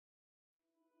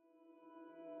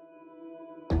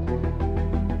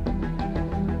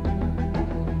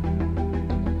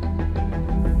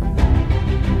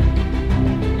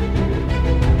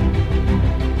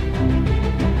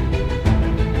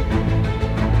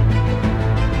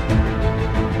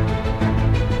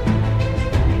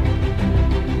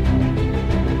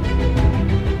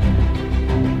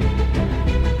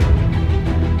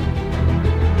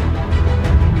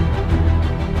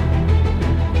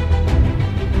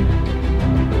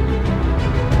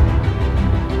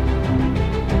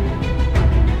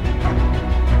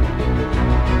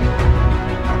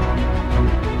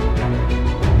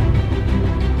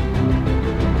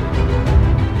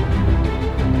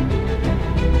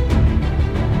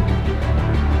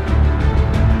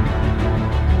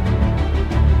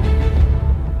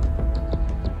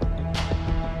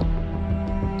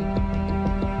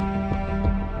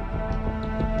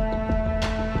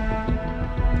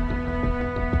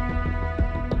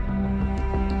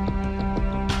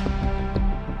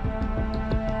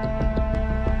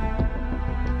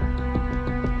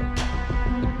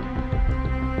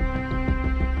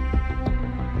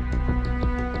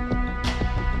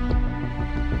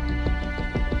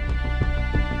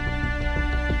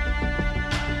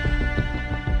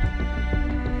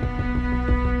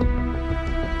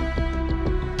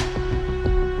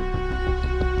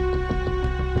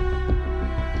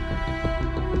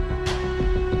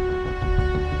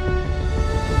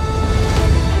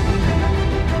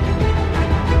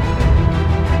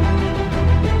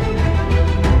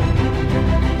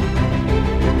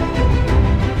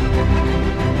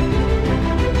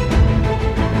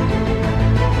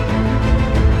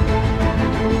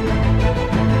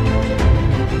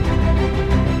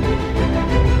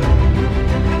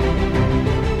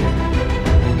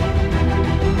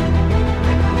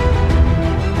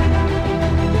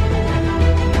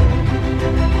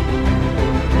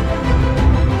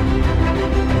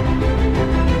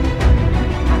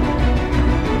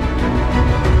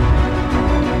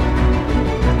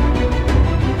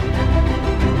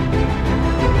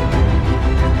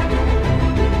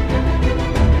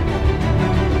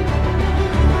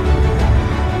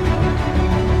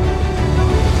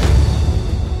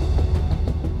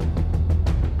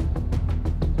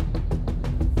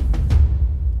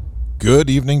Good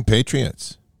evening,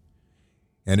 Patriots.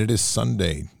 And it is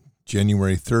Sunday,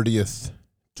 January 30th,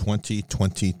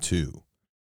 2022.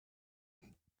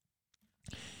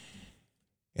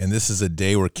 And this is a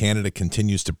day where Canada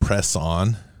continues to press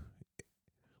on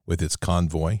with its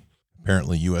convoy.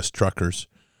 Apparently, U.S. truckers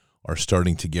are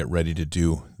starting to get ready to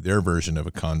do their version of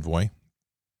a convoy.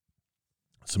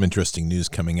 Some interesting news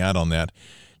coming out on that.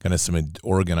 Kind of some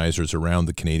organizers around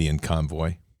the Canadian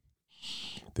convoy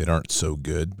that aren't so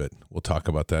good, but we'll talk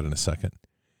about that in a second.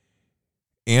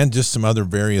 And just some other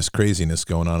various craziness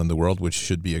going on in the world, which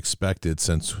should be expected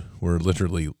since we're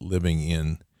literally living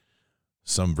in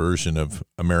some version of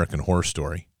American Horror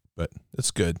Story. But it's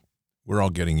good. We're all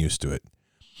getting used to it.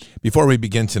 Before we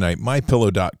begin tonight,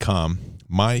 mypillow.com,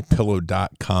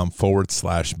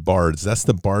 mypillow.com/bards. That's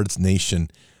the Bards Nation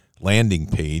landing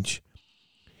page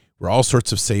where all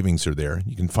sorts of savings are there.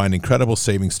 You can find incredible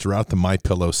savings throughout the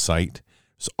MyPillow site.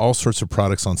 There's all sorts of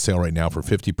products on sale right now for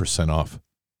 50% off.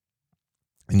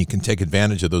 And you can take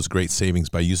advantage of those great savings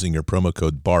by using your promo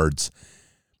code BARDS,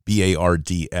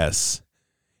 B-A-R-D-S.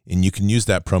 And you can use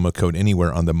that promo code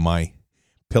anywhere on the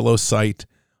MyPillow site,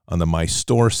 on the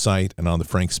MyStore site, and on the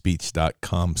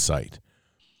frankspeech.com site.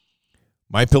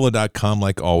 MyPillow.com,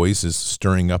 like always, is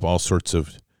stirring up all sorts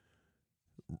of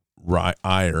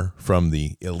ire from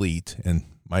the elite. And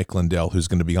Mike Lindell, who's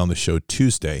going to be on the show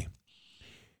Tuesday,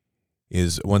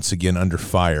 is once again under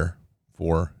fire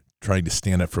for trying to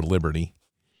stand up for liberty.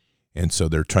 And so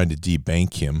they're trying to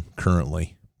debank him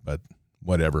currently, but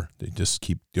whatever. They just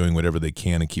keep doing whatever they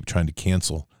can and keep trying to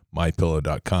cancel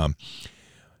MyPillow.com.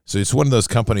 So it's one of those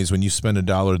companies, when you spend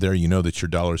 $1 there, you know that your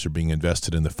dollars are being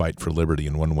invested in the fight for liberty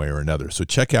in one way or another. So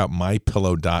check out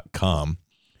MyPillow.com.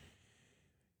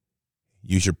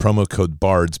 Use your promo code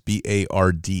BARDS,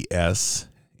 B-A-R-D-S,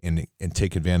 and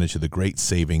take advantage of the great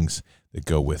savings that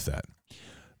go with that.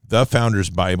 The Founders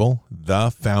Bible,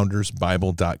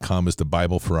 thefoundersbible.com is the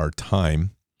Bible for our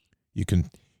time. You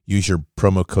can use your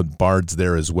promo code BARDS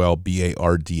there as well,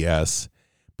 B-A-R-D-S.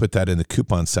 Put that in the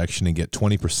coupon section and get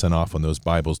 20% off on those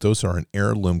Bibles. Those are an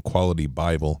heirloom quality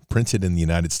Bible printed in the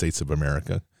United States of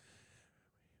America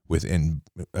with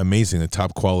amazing, the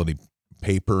top quality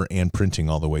paper and printing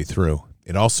all the way through.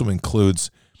 It also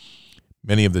includes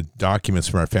many of the documents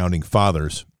from our founding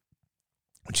fathers,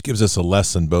 which gives us a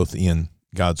lesson both in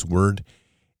God's Word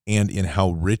and in how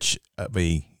rich of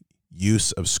a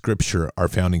use of Scripture our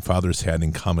founding fathers had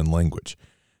in common language.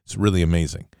 It's really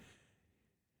amazing.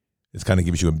 It kind of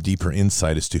gives you a deeper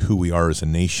insight as to who we are as a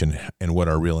nation and what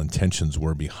our real intentions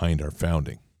were behind our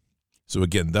founding. So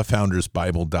again,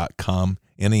 thefoundersbible.com,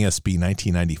 NASB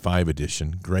 1995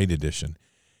 edition, great edition.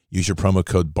 Use your promo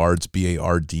code BARDS,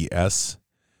 B-A-R-D-S,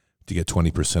 to get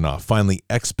 20% off. Finally,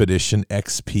 Expedition,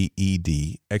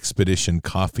 X-P-E-D,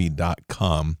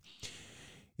 expeditioncoffee.com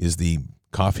is the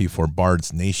coffee for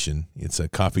Bards Nation. It's a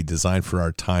coffee designed for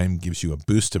our time, gives you a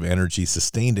boost of energy,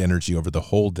 sustained energy over the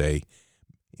whole day,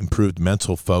 improved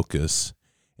mental focus,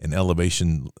 and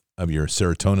elevation of your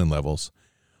serotonin levels,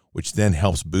 which then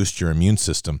helps boost your immune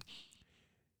system.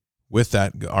 With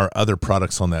that, our other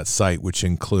products on that site, which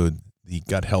include the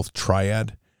Gut Health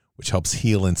Triad, which helps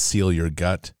heal and seal your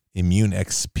gut, Immune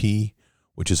XP,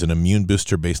 which is an immune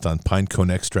booster based on pine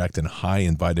cone extract and high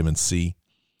in vitamin C,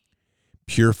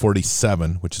 Pure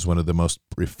 47, which is one of the most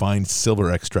refined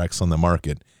silver extracts on the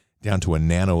market, down to a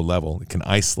nano level. It can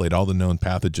isolate all the known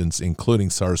pathogens, including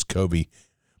SARS-CoV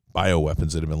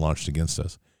bioweapons that have been launched against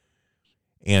us.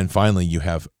 And finally, you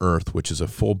have Earth, which is a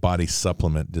full body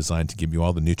supplement designed to give you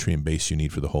all the nutrient base you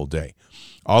need for the whole day.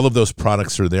 All of those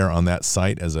products are there on that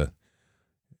site as a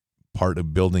part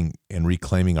of building and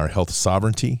reclaiming our health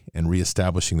sovereignty and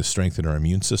reestablishing the strength in our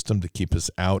immune system to keep us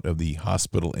out of the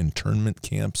hospital internment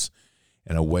camps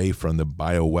and away from the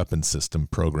bioweapon system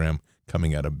program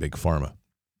coming out of Big Pharma.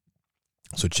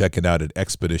 So check it out at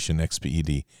Expedition,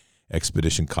 X-P-E-D,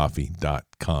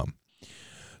 expeditioncoffee.com.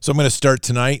 So I'm going to start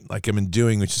tonight like I've been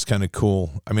doing, which is kind of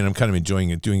cool. I mean, I'm kind of enjoying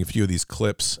it, doing a few of these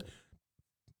clips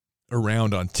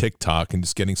around on TikTok and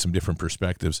just getting some different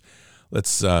perspectives.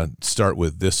 Let's start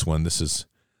with this one. This is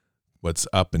what's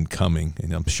up and coming,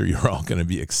 and I'm sure you're all going to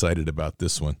be excited about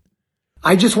this one.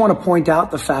 I just want to point out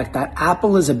the fact that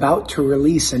Apple is about to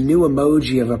release a new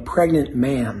emoji of a pregnant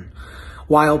man,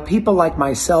 while people like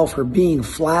myself are being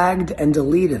flagged and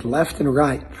deleted left and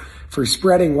right for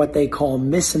spreading what they call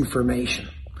misinformation.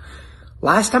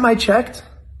 Last time I checked,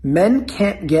 men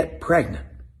can't get pregnant.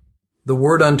 The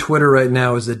word on Twitter right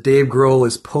now is that Dave Grohl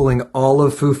is pulling all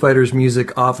of Foo Fighters'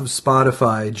 music off of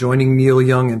Spotify, joining Neil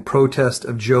Young in protest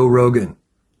of Joe Rogan.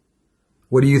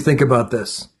 What do you think about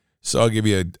this? So I'll give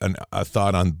you a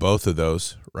thought on both of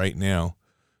those right now.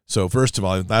 So first of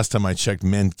all, last time I checked,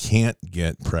 men can't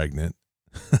get pregnant.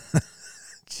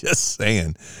 Just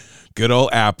saying. Good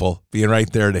old Apple being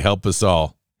right there to help us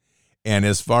all. And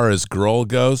as far as Grohl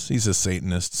goes, he's a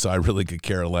Satanist, so I really could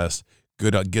care less.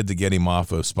 Good to get him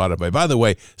off of Spotify. By the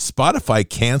way, Spotify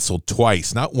canceled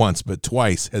twice, not once, but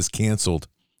twice has canceled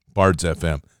Bards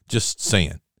FM. Just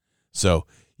saying. So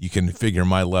you can figure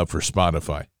my love for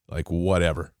Spotify, like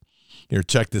whatever. Here,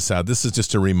 check this out. This is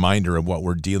just a reminder of what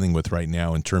we're dealing with right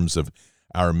now in terms of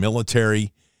our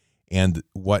military and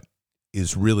what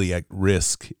is really at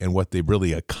risk and what they've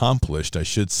really accomplished, I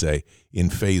should say, in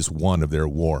phase 1 of their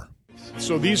war.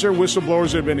 So these are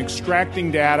whistleblowers that have been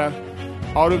extracting data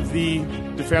out of the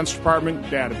Defense Department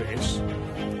database.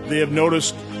 They have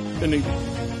noticed a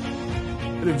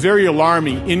very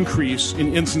alarming increase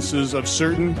in instances of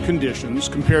certain conditions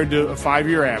compared to a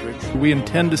 5-year average. We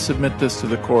intend to submit this to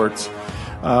the courts.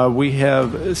 We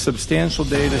have substantial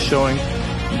data showing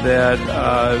that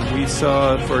we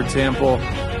saw, for example,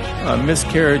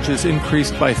 miscarriages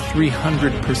increased by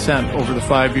 300% over the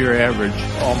 5-year average,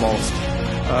 almost.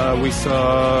 We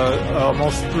saw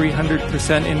almost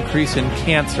 300% increase in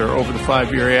cancer over the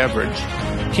 5-year average.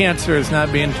 Cancer is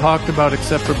not being talked about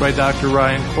except for by Dr.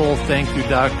 Ryan Cole. Thank you,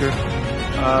 doctor.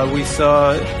 We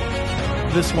saw,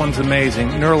 this one's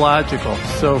amazing, neurological.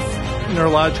 So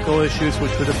neurological issues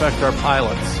which would affect our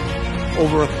pilots.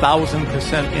 Over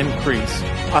 1,000% increase.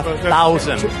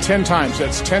 1,000. 10 times.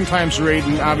 That's 10 times the rate,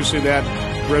 and obviously that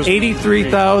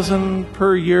 83,000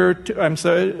 per year.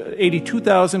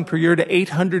 82,000 per year to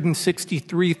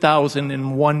 863,000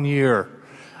 in 1 year.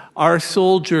 Our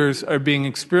soldiers are being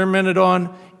experimented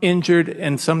on, injured,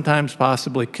 and sometimes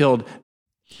possibly killed.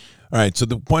 All right. So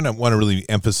the point I want to really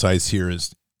emphasize here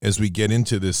is, as we get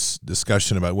into this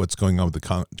discussion about what's going on with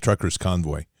the truckers'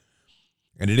 convoy,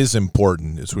 and it is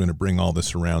important as we're going to bring all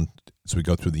this around as we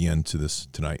go through the end to this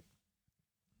tonight.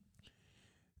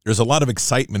 There's a lot of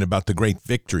excitement about the great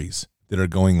victories that are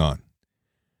going on.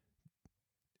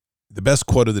 The best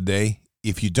quote of the day,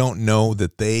 if you don't know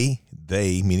that they,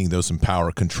 meaning those in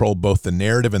power, control both the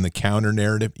narrative and the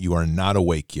counter-narrative, you are not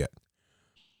awake yet.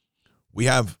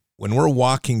 When we're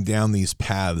walking down these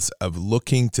paths of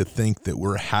looking to think that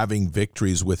we're having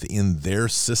victories within their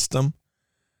system,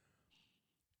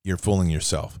 you're fooling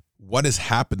yourself. What has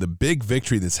happened, the big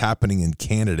victory that's happening in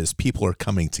Canada is people are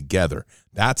coming together.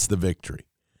 That's the victory.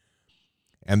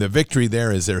 And the victory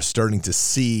there is they're starting to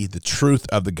see the truth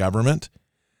of the government.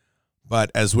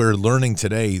 But as we're learning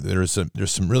today, there's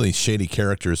some really shady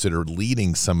characters that are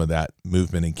leading some of that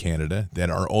movement in Canada that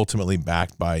are ultimately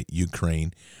backed by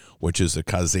Ukraine, which is the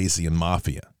Khazarian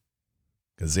mafia.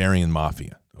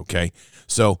 Okay?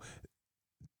 So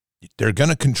they're going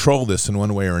to control this in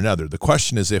one way or another. The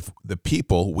question is if we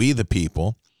the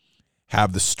people,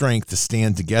 have the strength to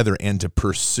stand together and to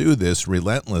pursue this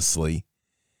relentlessly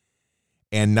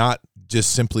and not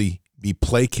just simply be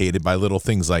placated by little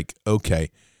things like,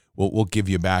 okay, we'll give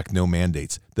you back no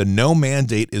mandates. The no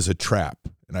mandate is a trap.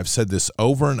 And I've said this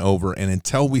over and over, and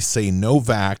until we say no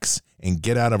vax and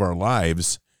get out of our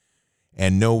lives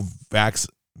and no vax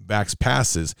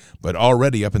passes, but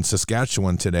already up in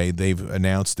Saskatchewan today, they've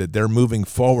announced that they're moving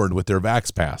forward with their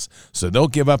vax pass. So they'll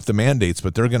give up the mandates,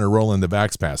 but they're going to roll in the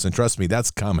vax pass. And trust me, that's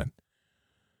coming.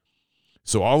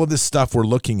 So all of this stuff we're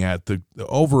looking at, the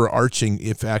overarching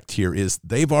effect here is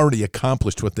they've already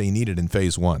accomplished what they needed in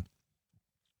phase 1.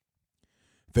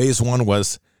 Phase 1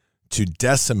 was to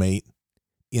decimate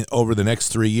over the next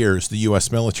 3 years the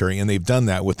U.S. military, and they've done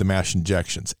that with the mass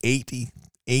injections.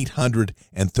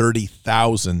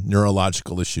 830,000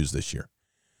 neurological issues this year.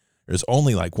 There's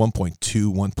only like 1.2,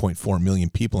 1.4 million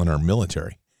people in our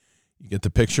military. You get the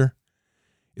picture?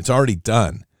 It's already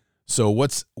done. So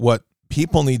what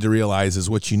people need to realize is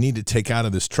what you need to take out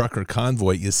of this trucker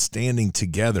convoy is standing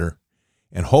together,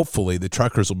 and hopefully the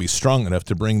truckers will be strong enough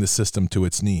to bring the system to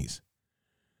its knees.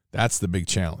 That's the big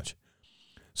challenge.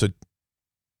 So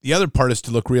the other part is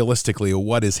to look realistically at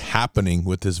what is happening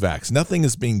with this vax. Nothing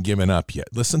is being given up yet.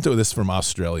 Listen to this from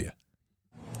Australia.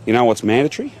 You know what's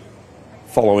mandatory?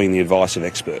 Following the advice of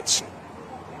experts.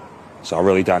 So I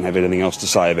really don't have anything else to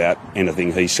say about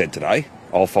anything he said today.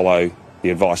 I'll follow the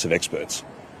advice of experts.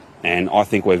 And I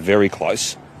think we're very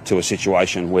close to a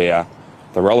situation where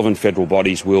the relevant federal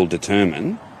bodies will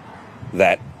determine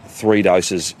that 3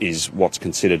 doses is what's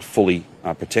considered fully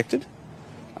protected.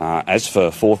 As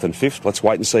for 4th and 5th, let's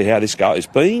wait and see how this goes.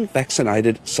 Being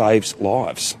vaccinated saves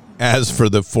lives. As for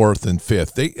the 4th and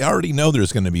 5th, they already know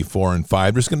there's going to be 4 and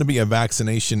 5. There's going to be a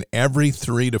vaccination every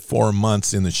 3 to 4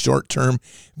 months in the short term.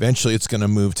 Eventually, it's going to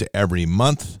move to every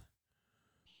month.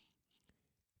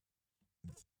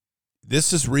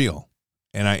 This is real.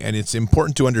 And it's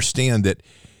important to understand that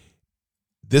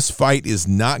this fight is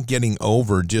not getting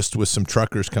over just with some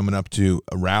truckers coming up to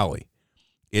a rally.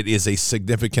 It is a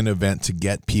significant event to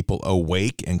get people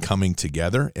awake and coming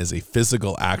together as a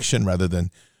physical action rather than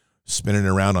spinning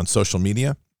around on social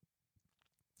media.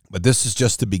 But this is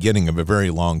just the beginning of a very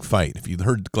long fight. If you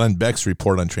heard Glenn Beck's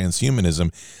report on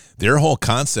transhumanism, their whole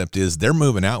concept is they're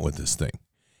moving out with this thing.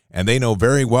 And they know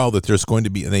very well that there's going to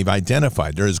be, and they've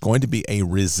identified, there is going to be a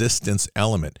resistance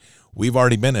element. We've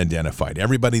already been identified.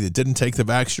 Everybody that didn't take the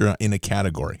vax, you're in a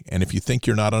category. And if you think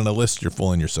you're not on a list, you're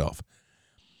fooling yourself.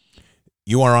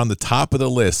 You are on the top of the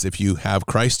list if you have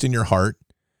Christ in your heart,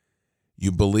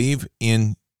 you believe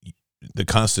in the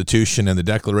Constitution and the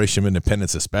Declaration of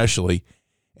Independence especially,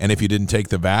 and if you didn't take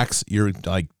the vax, you're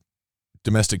like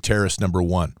domestic terrorist number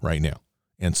one right now.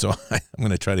 And so I'm going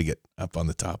to try to get up on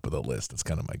the top of the list. That's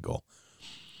kind of my goal.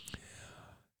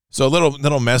 So a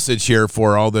little message here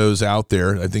for all those out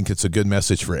there. I think it's a good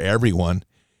message for everyone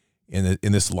in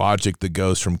this logic that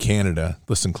goes from Canada.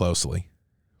 Listen closely.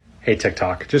 Hey,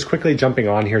 TikTok. Just quickly jumping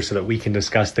on here so that we can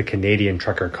discuss the Canadian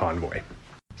trucker convoy.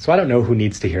 So I don't know who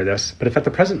needs to hear this, but if at the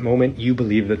present moment you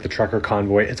believe that the trucker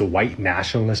convoy is a white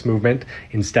nationalist movement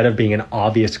instead of being an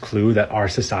obvious clue that our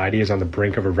society is on the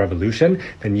brink of a revolution,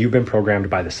 then you've been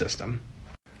programmed by the system.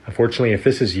 Unfortunately, if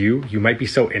this is you, you might be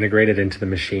so integrated into the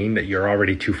machine that you're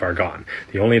already too far gone.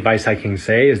 The only advice I can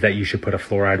say is that you should put a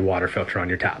fluoride water filter on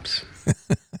your taps.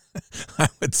 I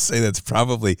would say that's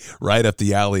probably right up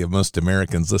the alley of most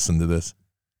Americans. Listen to this.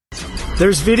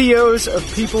 There's videos of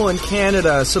people in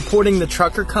Canada supporting the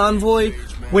trucker convoy,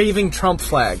 waving Trump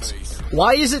flags.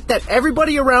 Why is it that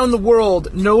everybody around the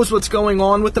world knows what's going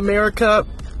on with America,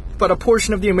 but a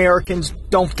portion of the Americans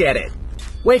don't get it?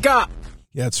 Wake up!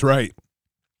 Yeah, that's right.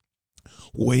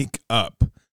 Wake up.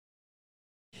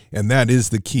 And that is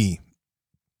the key.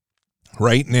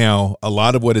 Right now, a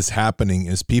lot of what is happening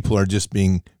is people are just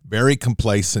being very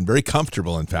complacent, very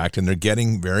comfortable, in fact, and they're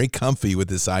getting very comfy with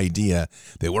this idea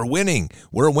that we're winning.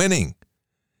 We're winning.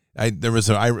 There was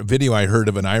a video I heard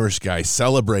of an Irish guy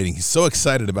celebrating. He's so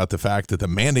excited about the fact that the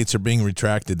mandates are being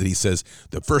retracted that he says,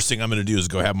 the first thing I'm going to do is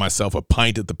go have myself a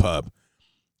pint at the pub.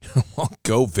 Well,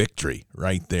 go victory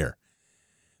right there.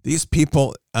 These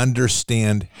people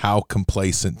understand how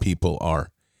complacent people are.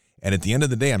 And at the end of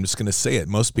the day, I'm just going to say it,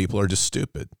 most people are just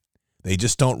stupid. They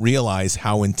just don't realize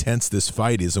how intense this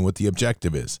fight is and what the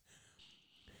objective is.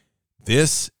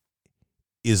 This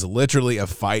is literally a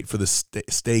fight for the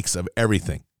stakes of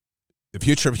everything. The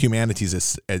future of humanity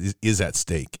is at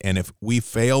stake. And if we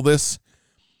fail this,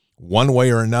 one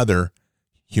way or another,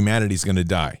 humanity is going to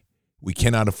die. We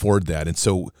cannot afford that. And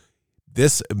so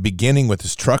this, beginning with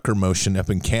this trucker motion up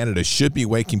in Canada, should be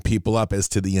waking people up as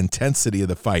to the intensity of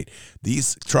the fight.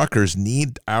 These truckers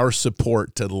need our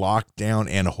support to lock down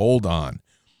and hold on.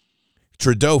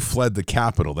 Trudeau fled the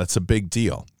capital. That's a big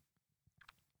deal.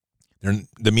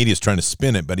 The media is trying to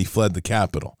spin it, but he fled the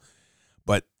capital.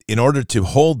 But in order to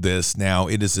hold this now,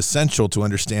 it is essential to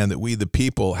understand that we, the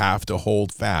people, have to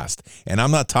hold fast. And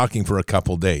I'm not talking for a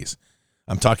couple days.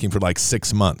 I'm talking for like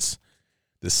 6 months.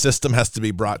 The system has to be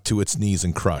brought to its knees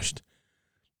and crushed.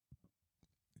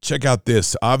 Check out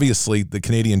this. Obviously, the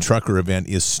Canadian trucker event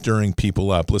is stirring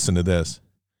people up. Listen to this.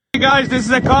 Hey guys, this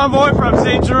is a convoy from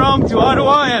St. Jerome to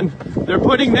Ottawa, and they're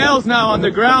putting nails now on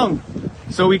the ground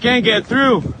so we can't get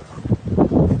through.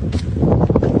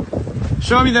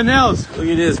 Show me the nails. Look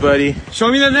at this, buddy.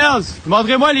 Show me the nails.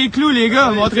 Montrez-moi les clous, les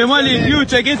gars. Montrez-moi les clous.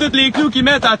 Checkez tous les clous qu'ils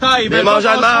mettent à terre. Ils veulent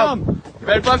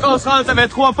pas qu'on se rende. Ça fait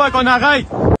 3 fois qu'on arrête.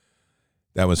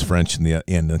 That was French in the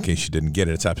end, in case you didn't get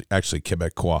it. It's actually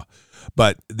Quebecois.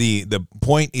 But the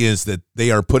point is that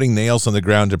they are putting nails on the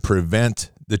ground to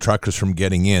prevent the truckers from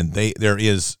getting in. There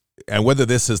is, and whether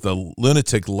this is the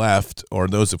lunatic left or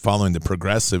those following the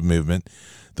progressive movement,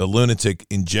 the lunatic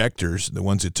injectors, the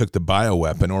ones who took the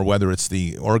bioweapon, or whether it's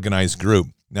the organized group,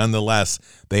 nonetheless,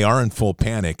 they are in full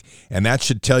panic. And that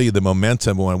should tell you the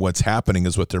momentum on what's happening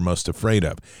is what they're most afraid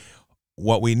of.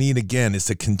 What we need, again, is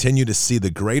to continue to see the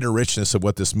greater richness of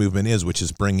what this movement is, which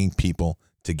is bringing people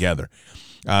together.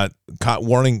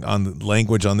 Warning on the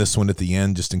language on this one at the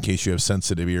end, just in case you have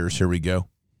sensitive ears. Here we go.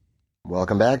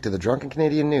 Welcome back to the Drunken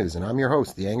Canadian News, and I'm your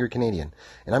host, the Angry Canadian,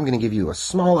 and I'm going to give you a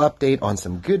small update on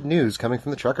some good news coming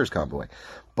from the truckers convoy.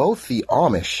 Both the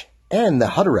Amish and the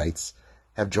Hutterites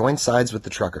have joined sides with the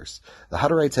truckers. The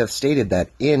Hutterites have stated that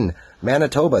in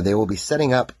Manitoba they will be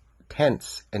setting up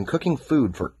tents and cooking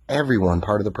food for everyone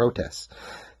part of the protests.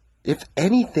 If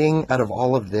anything out of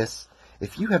all of this,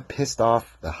 if you have pissed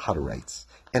off the Hutterites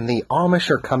and the Amish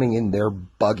are coming in their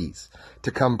buggies to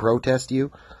come protest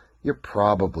you, you're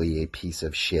probably a piece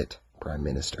of shit, Prime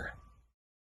Minister.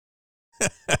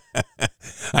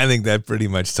 I think that pretty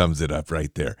much sums it up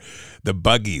right there. The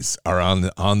buggies are on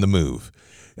the move.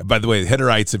 By the way, the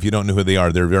Hittites, if you don't know who they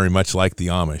are, they're very much like the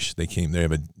Amish. They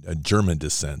have a German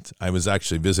descent. I was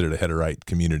actually visited a Hittite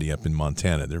community up in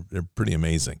Montana. They're pretty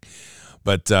amazing.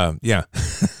 But yeah,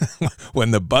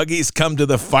 when the buggies come to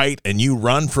the fight and you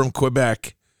run from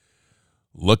Quebec,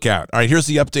 look out. All right, here's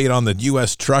the update on the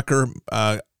U.S. trucker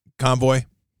convoy.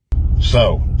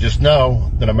 So just know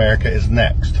that America is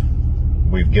next.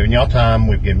 We've given y'all time.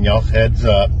 We've given y'all heads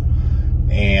up.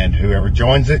 And whoever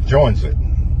joins it, joins it.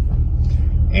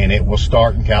 And it will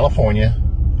start in California,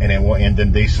 and it will end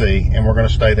in D.C., and we're going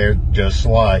to stay there just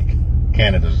like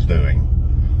Canada's doing.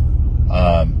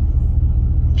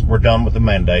 We're done with the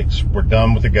mandates. We're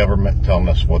done with the government telling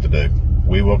us what to do.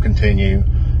 We will continue,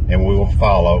 and we will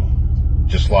follow,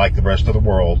 just like the rest of the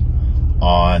world,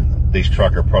 on these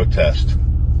trucker protests.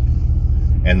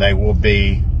 And they will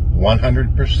be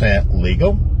 100%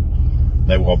 legal.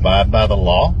 They will abide by the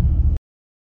law.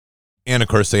 And, of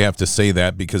course, they have to say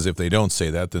that, because if they don't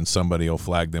say that, then somebody will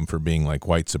flag them for being like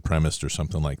white supremacist or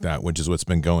something like that, which is what's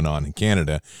been going on in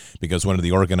Canada, because one of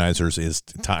the organizers is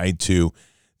tied to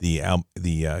the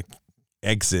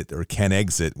exit, or can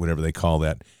exit, whatever they call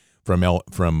that,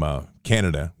 from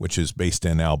Canada, which is based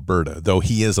in Alberta. Though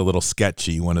he is a little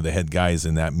sketchy, one of the head guys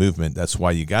in that movement. That's why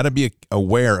you got to be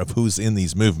aware of who's in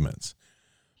these movements.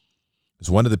 Because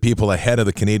one of the people ahead of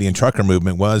the Canadian trucker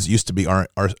movement used to be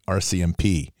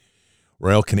RCMP.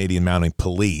 Royal Canadian Mounted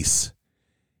Police,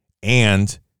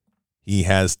 and he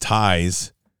has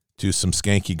ties to some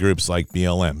skanky groups like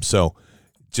BLM. So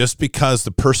just because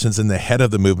the person's in the head of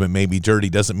the movement may be dirty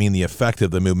doesn't mean the effect of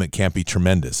the movement can't be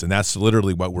tremendous. And that's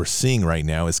literally what we're seeing right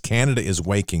now is Canada is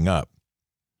waking up.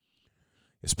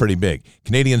 It's pretty big.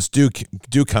 Canadians do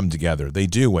come together. They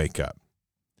do wake up.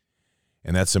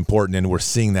 And that's important, and we're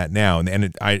seeing that now.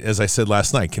 And as I said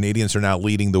last night, Canadians are now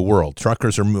leading the world.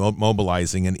 Truckers are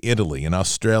mobilizing in Italy, in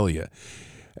Australia,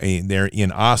 they're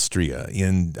in Austria,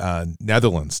 in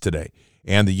Netherlands today,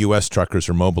 and the U.S. truckers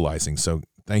are mobilizing. So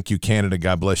thank you, Canada.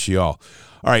 God bless you all.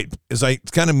 All right, as I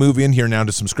kind of move in here now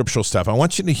to some scriptural stuff, I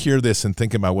want you to hear this and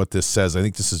think about what this says. I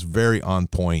think this is very on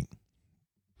point.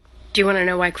 Do you want to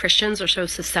know why Christians are so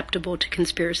susceptible to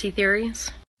conspiracy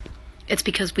theories? It's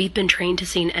because we've been trained to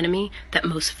see an enemy that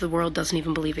most of the world doesn't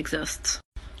even believe exists.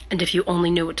 And if you only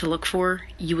knew what to look for,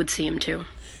 you would see him too.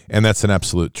 And that's an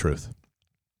absolute truth.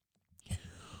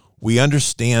 We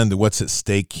understand that what's at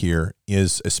stake here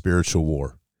is a spiritual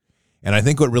war. And I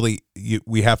think what really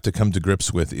we have to come to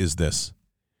grips with is this.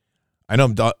 I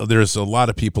know there's a lot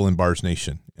of people in Bards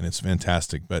Nation, and it's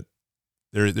fantastic, but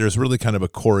there's really kind of a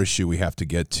core issue we have to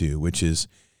get to, which is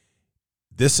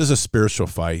this is a spiritual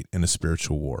fight and a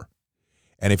spiritual war.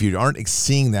 And if you aren't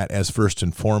seeing that as first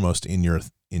and foremost in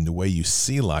the way you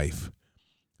see life,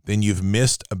 then you've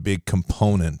missed a big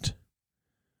component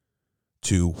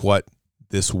to what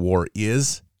this war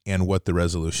is and what the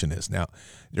resolution is. Now,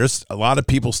 there's a lot of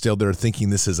people still that are thinking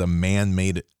this is a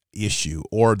man-made issue,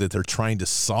 or that they're trying to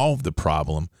solve the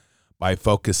problem by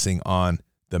focusing on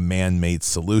the man-made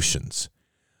solutions.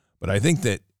 But I think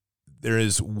that there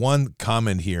is one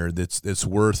comment here that's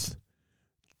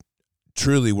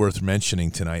truly worth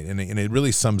mentioning tonight, and it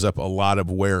really sums up a lot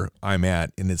of where I'm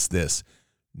at, and it's this.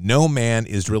 No man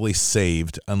is really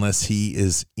saved unless he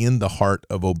is in the heart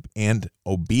of and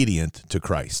obedient to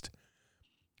Christ.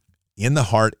 In the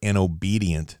heart and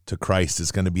obedient to Christ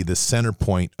is going to be the center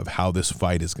point of how this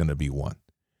fight is going to be won.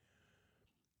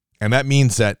 And that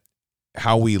means that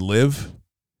how we live,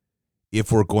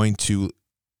 if we're going to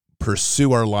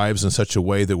pursue our lives in such a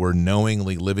way that we're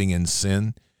knowingly living in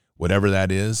sin, whatever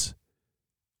that is,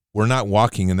 we're not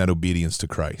walking in that obedience to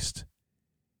Christ.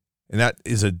 And that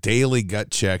is a daily gut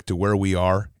check to where we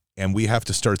are. And we have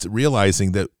to start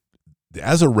realizing that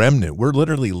as a remnant, we're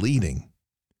literally leading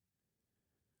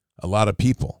a lot of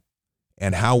people.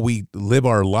 And how we live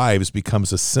our lives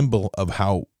becomes a symbol of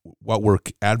what we're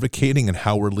advocating and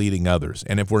how we're leading others.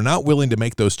 And if we're not willing to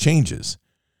make those changes,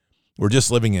 we're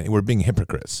being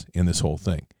hypocrites in this whole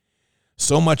thing.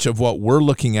 So much of what we're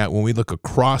looking at when we look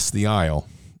across the aisle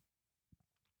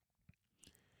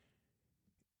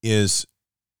is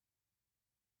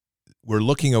we're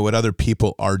looking at what other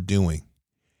people are doing,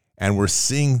 and we're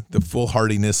seeing the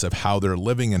foolhardiness of how they're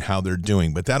living and how they're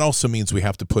doing. But that also means we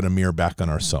have to put a mirror back on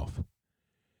ourselves.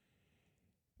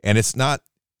 And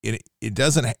it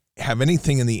doesn't have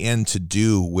anything in the end to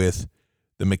do with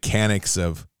the mechanics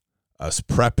of us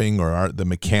prepping or the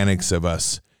mechanics of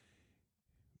us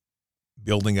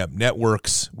building up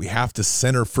networks. We have to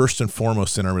center first and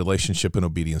foremost in our relationship and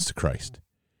obedience to Christ.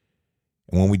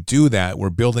 And when we do that, we're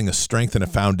building a strength and a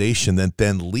foundation that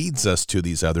then leads us to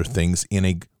these other things in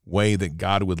a way that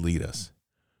God would lead us.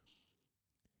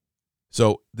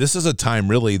 So this is a time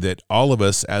really that all of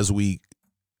us, as we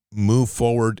move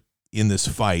forward in this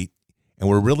fight, and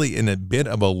we're really in a bit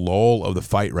of a lull of the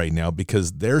fight right now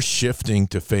because they're shifting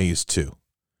to phase 2.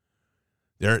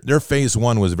 Their phase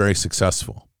 1 was very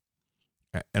successful.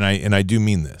 And I do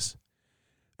mean this.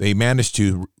 They managed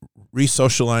to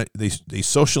re-socialize, they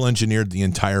social engineered the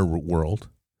entire world.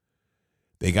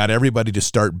 They got everybody to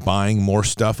start buying more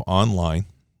stuff online.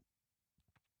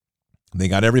 They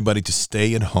got everybody to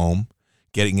stay at home,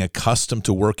 getting accustomed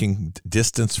to working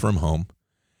distance from home.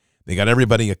 They got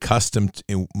everybody accustomed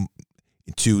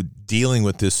to dealing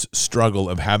with this struggle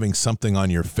of having something on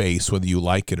your face, whether you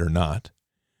like it or not.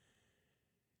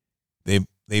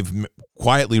 They've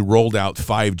quietly rolled out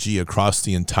 5G across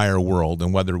the entire world,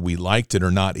 and whether we liked it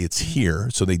or not, it's here.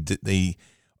 So the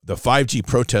 5G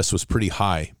protest was pretty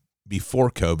high before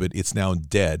COVID. It's now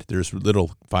dead. There's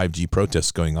little 5G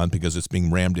protests going on because it's being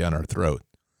rammed down our throat.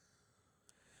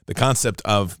 The concept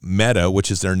of Meta, which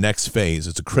is their next phase,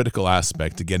 it's a critical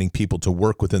aspect to getting people to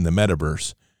work within the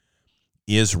metaverse,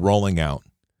 is rolling out.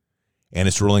 And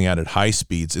it's rolling out at high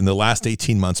speeds. In the last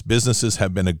 18 months, businesses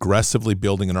have been aggressively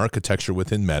building an architecture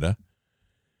within Meta.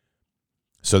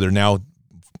 So they're now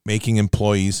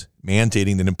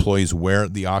mandating that employees wear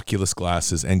the Oculus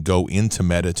glasses and go into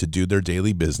Meta to do their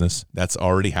daily business. That's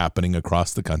already happening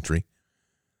across the country.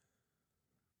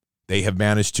 They have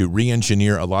managed to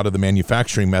re-engineer a lot of the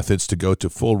manufacturing methods to go to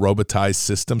full robotized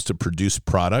systems to produce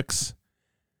products.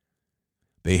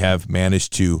 They have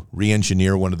managed to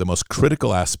re-engineer one of the most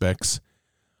critical aspects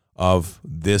of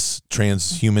this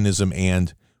transhumanism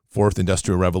and fourth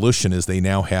industrial revolution is they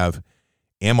now have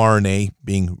mRNA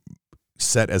being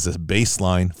set as a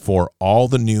baseline for all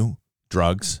the new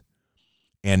drugs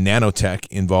and nanotech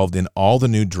involved in all the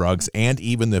new drugs and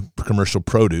even the commercial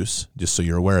produce, just so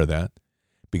you're aware of that,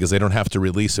 because they don't have to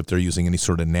release if they're using any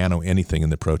sort of nano anything in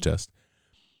the protest.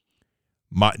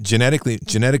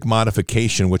 Genetic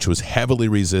modification, which was heavily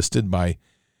resisted by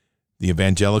the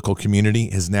evangelical community,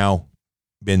 has now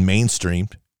been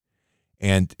mainstreamed,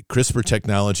 and CRISPR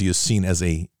technology is seen as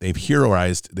they've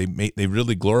heroized, they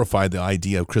really glorified the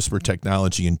idea of CRISPR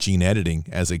technology and gene editing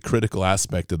as a critical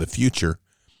aspect of the future,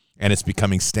 and it's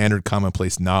becoming standard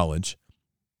commonplace knowledge.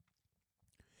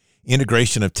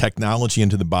 Integration of technology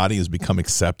into the body has become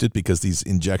accepted because these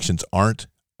injections aren't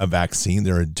a vaccine,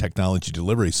 they're a technology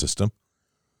delivery system.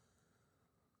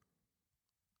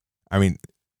 I mean,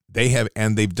 they've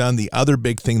done the other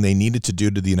big thing they needed to do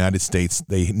to the United States.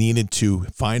 They needed to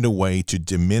find a way to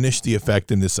diminish the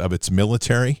effectiveness of its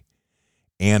military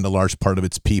and a large part of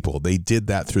its people. They did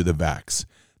that through the vax.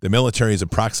 The military is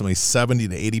approximately 70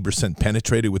 to 80%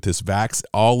 penetrated with this vax.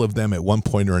 All of them at one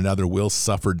point or another will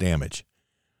suffer damage.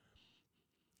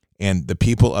 And the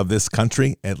people of this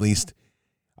country, at least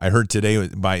I heard today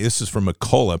this is from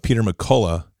Peter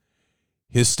McCullough,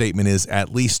 his statement is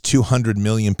at least 200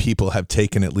 million people have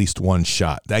taken at least one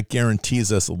shot. That guarantees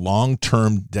us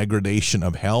long-term degradation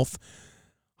of health,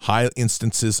 high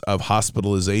instances of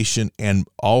hospitalization, and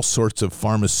all sorts of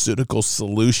pharmaceutical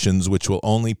solutions, which will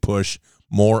only push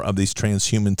more of these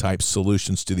transhuman-type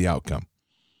solutions to the outcome.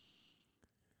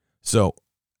 So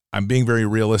I'm being very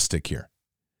realistic here.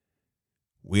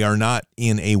 We are not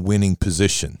in a winning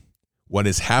position. What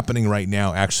is happening right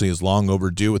now actually is long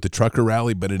overdue with the trucker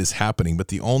rally, but it is happening. But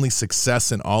the only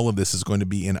success in all of this is going to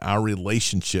be in our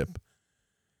relationship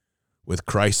with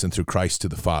Christ and through Christ to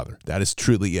the Father. That is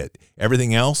truly it.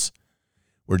 Everything else,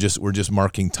 we're just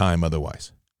marking time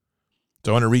otherwise.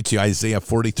 So I want to read to you Isaiah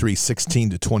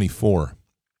 43:16-24.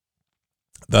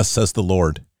 Thus says the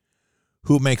Lord,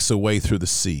 who makes a way through the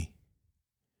sea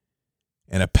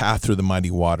and a path through the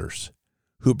mighty waters,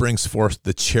 who brings forth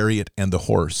the chariot and the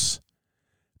horse,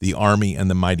 the army and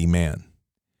the mighty man.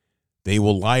 They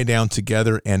will lie down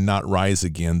together and not rise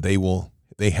again.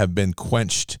 They have been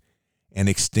quenched and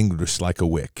extinguished like a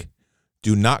wick.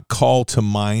 Do not call to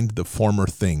mind the former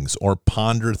things or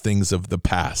ponder things of the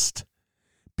past.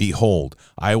 Behold,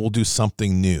 I will do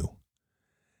something new.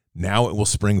 Now it will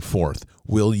spring forth.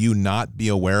 Will you not be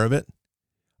aware of it?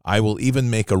 I will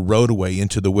even make a roadway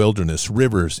into the wilderness,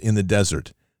 rivers in the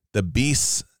desert. The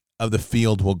beasts of the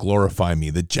field will glorify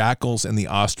me, the jackals and the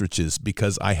ostriches,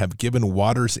 because I have given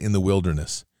waters in the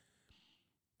wilderness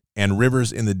and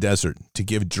rivers in the desert to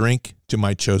give drink to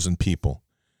my chosen people.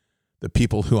 The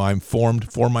people who I am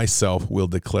formed for myself will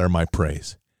declare my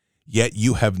praise. Yet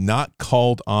you have not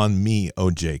called on me,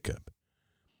 O Jacob,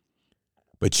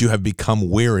 but you have become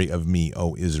weary of me,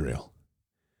 O Israel.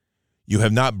 You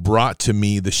have not brought to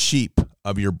me the sheep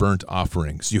of your burnt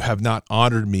offerings. You have not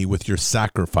honored me with your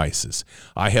sacrifices.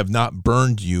 I have not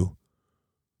burdened you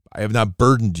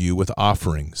with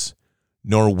offerings,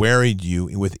 nor wearied you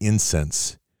with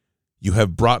incense. You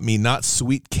have brought me not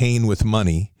sweet cane with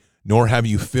money, nor have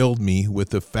you filled me with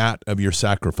the fat of your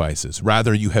sacrifices.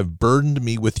 Rather, you have burdened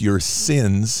me with your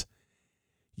sins.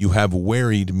 You have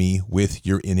wearied me with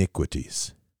your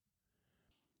iniquities.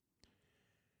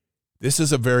 This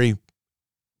is a very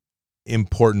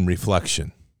important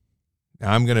reflection.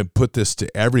 Now, I'm going to put this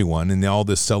to everyone in all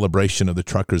this celebration of the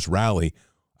truckers' rally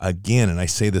again, and I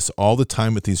say this all the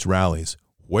time with these rallies.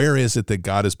 Where is it that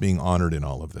God is being honored in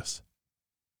all of this?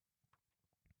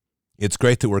 It's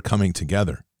great that we're coming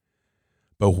together,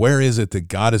 but where is it that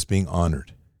God is being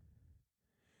honored?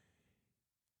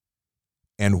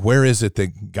 And where is it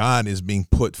that God is being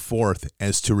put forth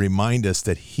as to remind us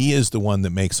that he is the one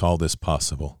that makes all this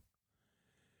possible?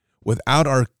 Without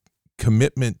our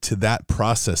commitment to that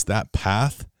process, that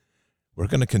path, we're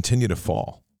going to continue to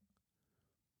fall.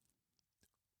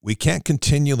 We can't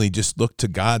continually just look to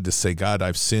God to say, God,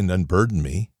 I've sinned, unburden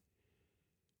me.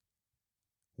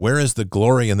 Where is the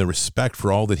glory and the respect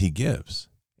for all that he gives?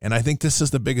 And I think this is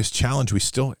the biggest challenge we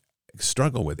still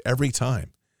struggle with every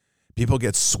time. People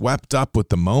get swept up with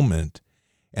the moment.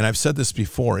 And I've said this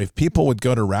before, if people would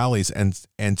go to rallies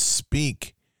and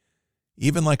speak,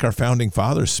 even like our founding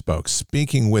fathers spoke,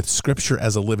 speaking with Scripture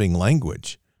as a living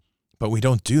language, but we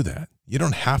don't do that. You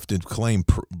don't have to claim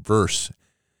verse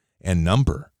and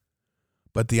number,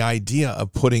 but the idea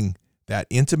of putting that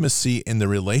intimacy in the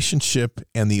relationship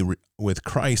and with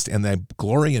Christ and that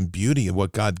glory and beauty of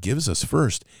what God gives us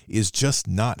first is just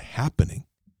not happening.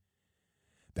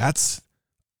 That's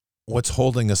what's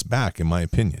holding us back, in my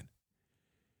opinion.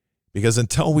 Because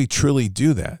until we truly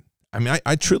do that, I mean,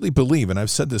 I truly believe, and I've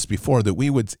said this before, that we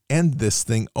would end this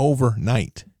thing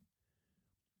overnight.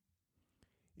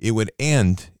 It would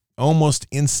end almost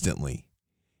instantly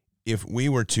if we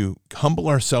were to humble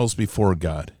ourselves before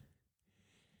God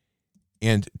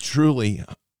and truly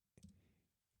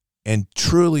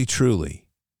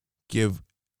give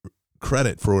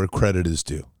credit for where credit is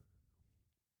due.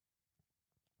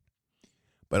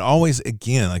 But always,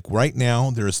 again, like right now,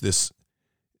 there's this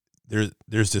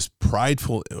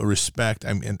prideful respect.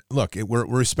 I mean, look, we're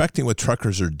respecting what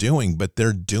truckers are doing, but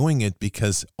they're doing it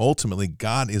because ultimately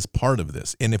God is part of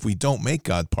this. And if we don't make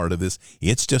God part of this,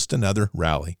 it's just another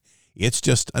rally. It's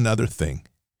just another thing.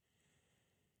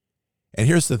 And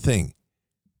here's the thing.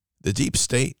 The deep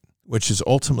state, which is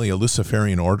ultimately a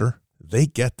Luciferian order, they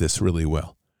get this really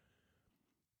well.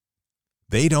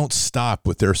 They don't stop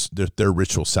with their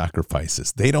ritual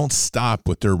sacrifices. They don't stop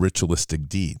with their ritualistic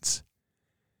deeds.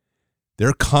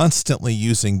 They're constantly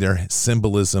using their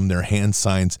symbolism, their hand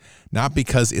signs, not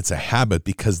because it's a habit,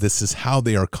 because this is how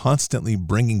they are constantly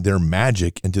bringing their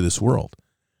magic into this world.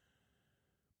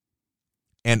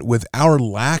 And with our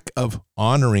lack of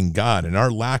honoring God and our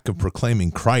lack of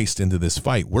proclaiming Christ into this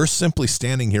fight, we're simply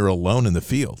standing here alone in the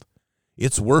field.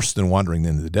 It's worse than wandering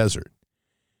into the desert.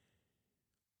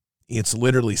 It's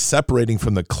literally separating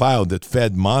from the cloud that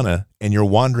fed manna, and you're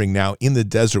wandering now in the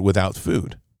desert without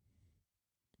food.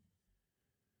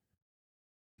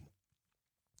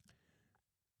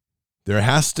 There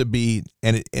has to be,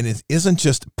 and it isn't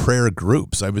just prayer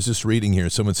groups. I was just reading here,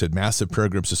 someone said massive prayer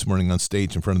groups this morning on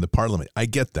stage in front of the parliament. I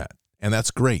get that, and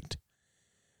that's great.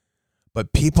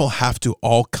 But people have to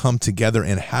all come together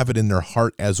and have it in their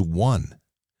heart as one.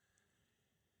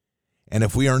 And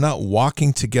if we are not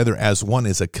walking together as one,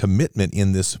 as a commitment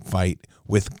in this fight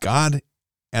with God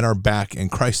at our back and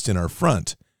Christ in our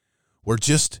front, we're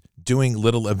just doing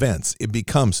little events. It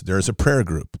becomes, there's a prayer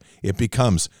group. It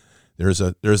becomes, there's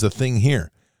a thing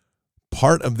here.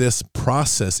 Part of this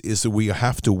process is that we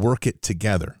have to work it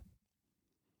together.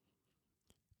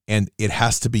 And it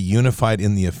has to be unified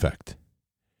in the effect.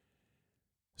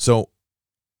 So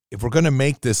if we're going to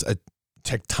make this a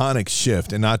tectonic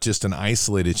shift and not just an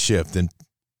isolated shift, then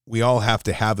we all have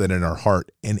to have that in our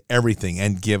heart and everything,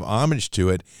 and give homage to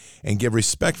it and give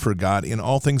respect for God in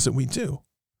all things that we do.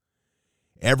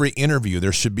 Every interview,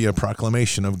 there should be a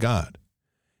proclamation of God.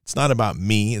 It's not about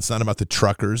me. It's not about the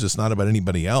truckers. It's not about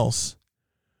anybody else.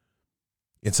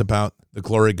 It's about the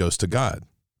glory goes to God,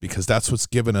 because that's what's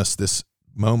given us this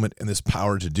moment and this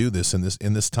power to do this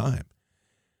in this time.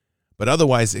 But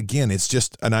otherwise, again, it's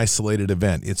just an isolated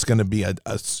event. It's going to be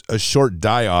a short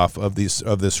die-off of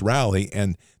this rally,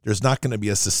 and there's not going to be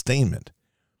a sustainment.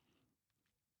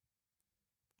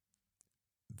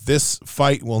 This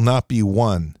fight will not be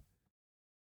won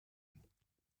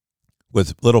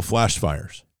with little flash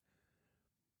fires.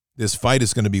 This fight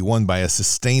is going to be won by a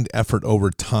sustained effort over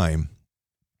time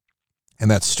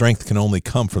And that strength can only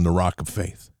come from the rock of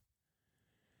faith.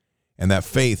 And that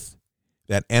faith,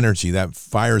 that energy, that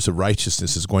fires of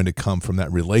righteousness is going to come from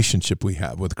that relationship we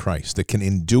have with Christ that can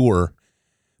endure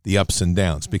the ups and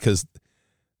downs, because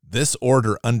this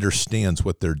order understands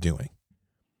what they're doing.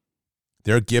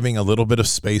 They're giving a little bit of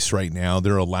space right now.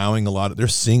 They're allowing they're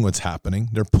seeing what's happening.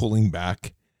 They're pulling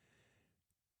back.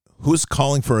 Who's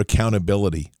calling for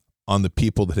accountability on the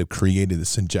people that have created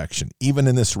this injection? Even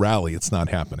in this rally, it's not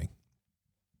happening.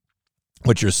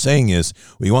 What you're saying is,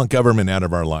 we want government out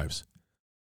of our lives.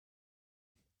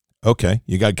 Okay,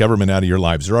 you got government out of your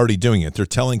lives. They're already doing it. They're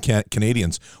telling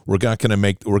Canadians, we're going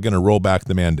to roll back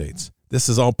the mandates. This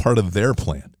is all part of their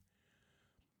plan.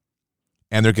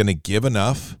 And they're going to give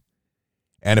enough.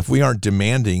 And if we aren't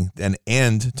demanding an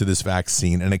end to this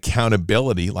vaccine and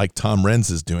accountability like Tom Renz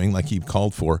is doing, like he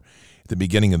called for at the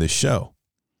beginning of this show,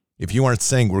 if you aren't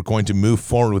saying we're going to move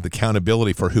forward with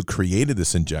accountability for who created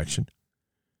this injection,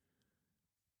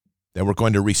 that we're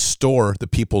going to restore the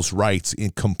people's rights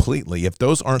completely, if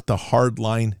those aren't the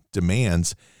hardline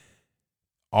demands,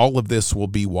 all of this will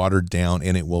be watered down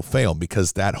and it will fail,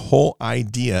 because that whole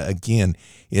idea, again,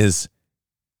 is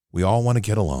we all want to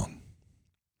get along.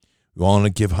 We all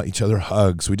want to give each other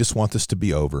hugs. We just want this to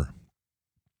be over.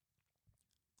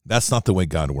 That's not the way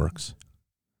God works.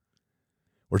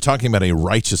 We're talking about a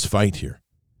righteous fight here.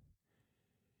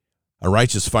 A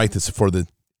righteous fight that's for the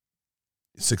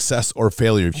success or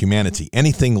failure of humanity.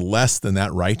 Anything less than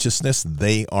that righteousness,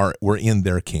 we're in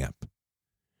their camp.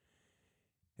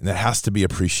 And that has to be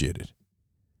appreciated.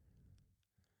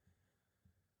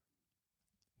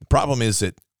 The problem is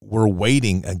that we're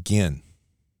waiting again.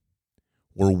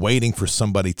 We're waiting for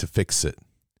somebody to fix it.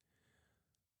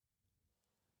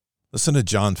 Listen to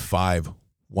John 5,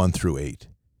 1 through 8.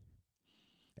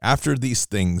 After these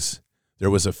things, there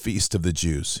was a feast of the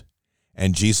Jews,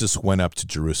 and Jesus went up to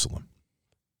Jerusalem.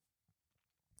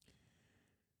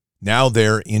 Now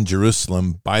there in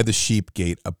Jerusalem by the sheep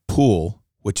gate a pool,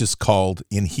 which is called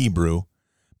in Hebrew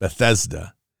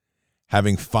Bethesda,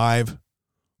 having 5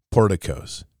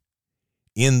 porticos.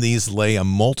 In these lay a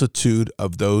multitude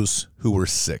of those who were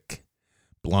sick,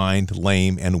 blind,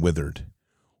 lame, and withered,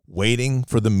 waiting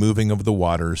for the moving of the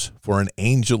waters, for an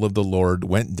angel of the Lord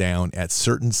went down at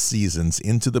certain seasons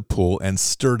into the pool and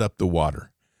stirred up the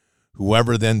water.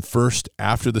 Whoever then first,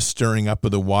 after the stirring up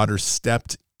of the water,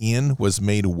 stepped in was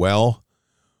made well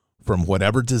from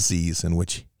whatever disease in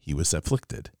which he was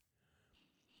afflicted.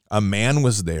 A man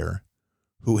was there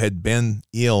who had been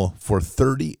ill for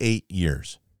 38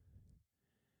 years.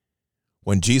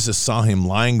 When Jesus saw him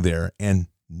lying there and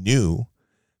knew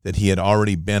that he had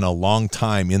already been a long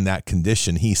time in that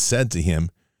condition, he said to him,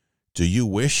 "Do you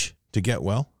wish to get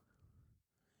well?"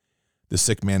 The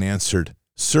sick man answered,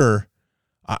 "Sir,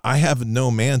 I have no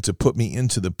man to put me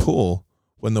into the pool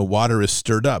when the water is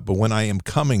stirred up, but when I am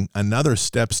coming, another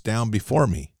steps down before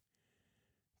me."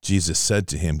 Jesus said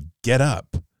to him, "Get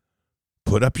up,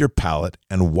 put up your pallet,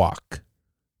 and walk."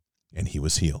 And he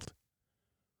was healed.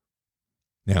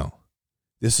 Now,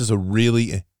 this is a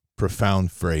really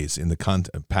profound phrase in the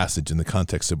passage in the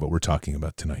context of what we're talking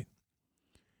about tonight.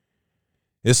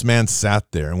 This man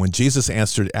sat there, and when Jesus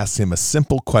asked him a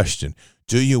simple question,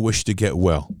 "Do you wish to get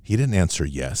well?" he didn't answer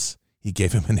yes. He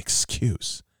gave him an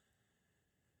excuse.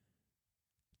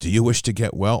 Do you wish to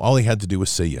get well? All he had to do was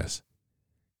say yes.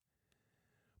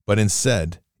 But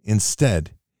instead,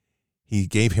 he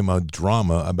gave him a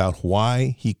drama about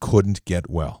why he couldn't get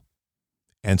well.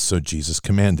 And so Jesus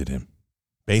commanded him,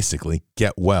 basically,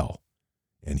 get well.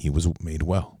 And he was made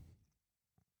well.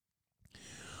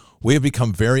 We have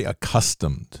become very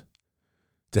accustomed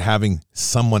to having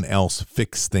someone else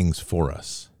fix things for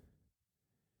us.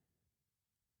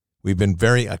 We've been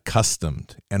very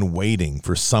accustomed and waiting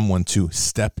for someone to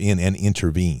step in and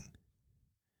intervene.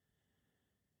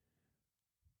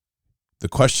 The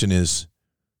question is,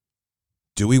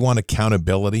 do we want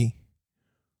accountability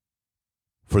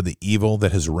for the evil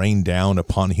that has rained down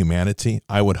upon humanity?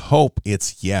 I would hope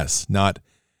it's yes, not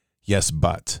yes,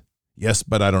 but. Yes,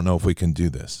 but I don't know if we can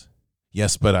do this.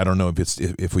 Yes, but I don't know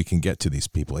if we can get to these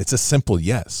people. It's a simple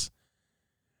yes.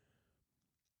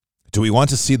 Do we want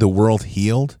to see the world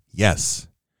healed? Yes.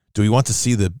 Do we want to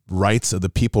see the rights of the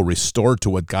people restored to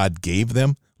what God gave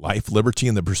them? Life, liberty,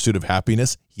 and the pursuit of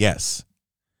happiness? Yes.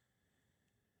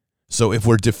 So if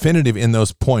we're definitive in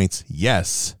those points,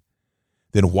 yes,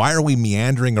 then why are we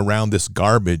meandering around this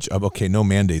garbage of, okay, no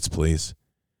mandates, please.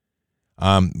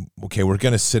 Okay, we're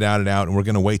going to sit it out and we're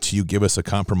going to wait till you give us a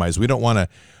compromise. We don't want to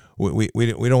we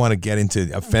don't want to get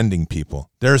into offending people.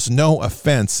 There's no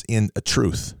offense in a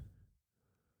truth.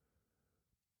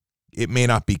 It may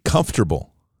not be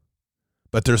comfortable,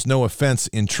 but there's no offense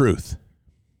in truth.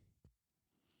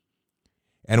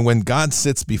 And when God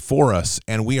sits before us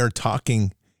and we are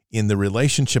talking in the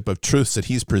relationship of truths that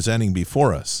he's presenting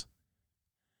before us,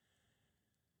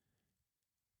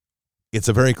 it's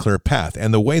a very clear path.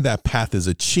 And the way that path is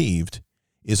achieved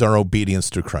is our obedience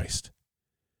to Christ.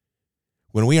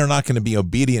 When we are not going to be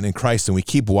obedient in Christ and we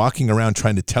keep walking around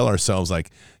trying to tell ourselves like,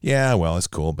 yeah, well, it's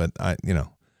cool, but I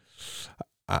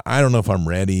don't know if I'm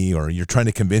ready, or you're trying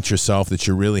to convince yourself that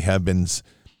you really have been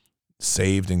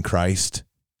saved in Christ.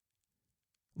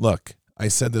 Look, I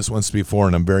said this once before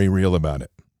and I'm very real about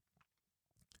it.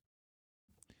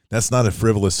 That's not a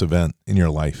frivolous event in your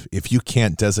life. If you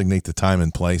can't designate the time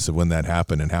and place of when that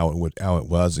happened and how it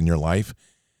was in your life,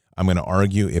 I'm going to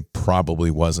argue it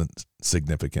probably wasn't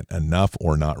significant enough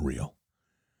or not real.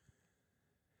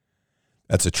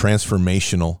 That's a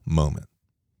transformational moment.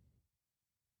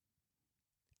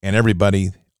 And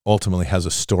everybody ultimately has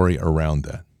a story around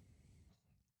that.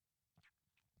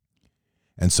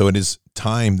 And so it is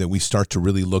time that we start to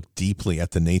really look deeply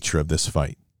at the nature of this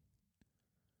fight.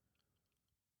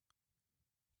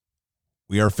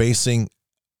 We are facing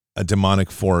a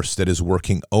demonic force that is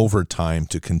working overtime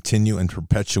to continue and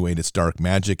perpetuate its dark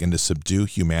magic and to subdue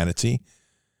humanity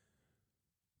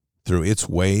through its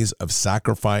ways of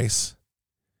sacrifice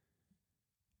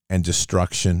and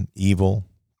destruction, evil,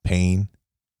 pain,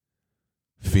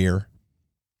 fear.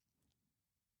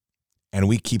 And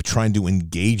we keep trying to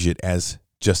engage it as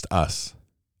just us.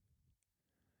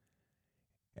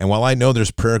 And while I know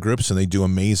there's prayer groups and they do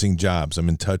amazing jobs, I'm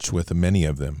in touch with many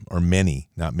of them, or many,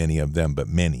 not many of them, but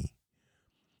many.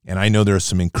 And I know there are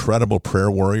some incredible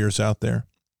prayer warriors out there.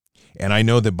 And I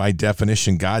know that by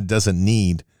definition, God doesn't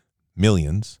need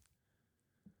millions.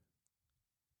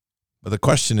 But the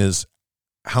question is,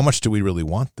 how much do we really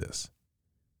want this?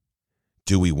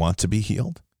 Do we want to be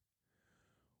healed?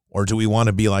 Or do we want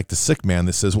to be like the sick man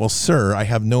that says, well, sir, I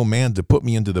have no man to put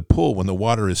me into the pool when the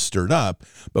water is stirred up,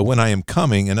 but when I am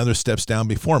coming, another steps down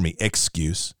before me.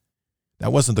 Excuse.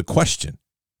 That wasn't the question.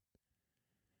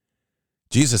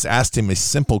 Jesus asked him a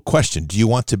simple question. Do you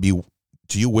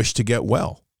wish to get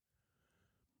well?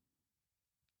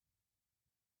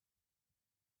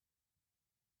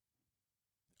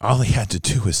 All he had to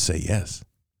do was say yes.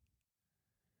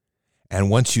 And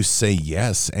once you say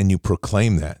yes and you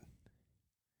proclaim that,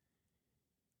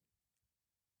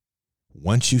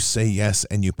 once you say yes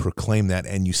and you proclaim that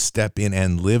and you step in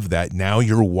and live that, now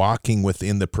you're walking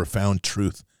within the profound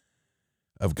truth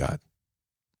of God.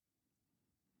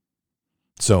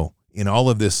 So in all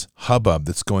of this hubbub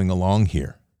that's going along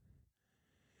here,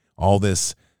 all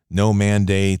this no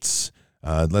mandates,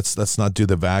 let's not do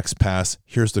the vax pass,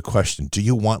 here's the question. Do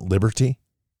you want liberty?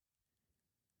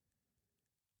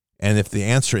 And if the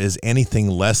answer is anything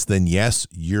less than yes,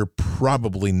 you're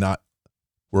probably not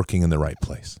working in the right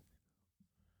place.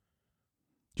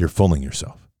 You're fooling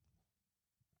yourself.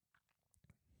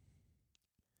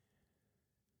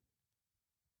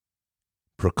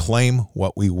 Proclaim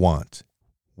what we want.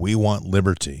 We want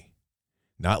liberty,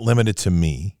 not limited to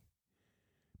me,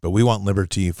 but we want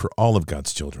liberty for all of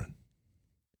God's children.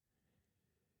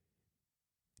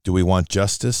 Do we want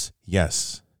justice?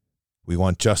 Yes. We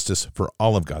want justice for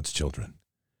all of God's children,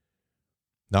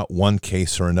 not one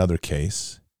case or another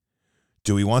case.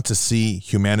 Do we want to see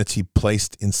humanity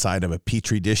placed inside of a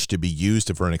petri dish to be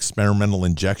used for an experimental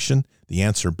injection? The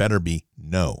answer better be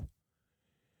no.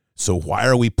 So why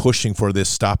are we pushing for this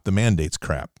stop the mandates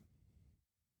crap?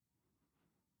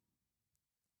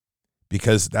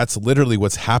 Because that's literally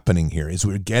what's happening here, is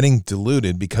we're getting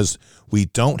diluted because we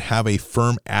don't have a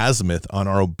firm azimuth on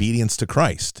our obedience to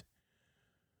Christ.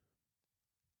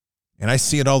 And I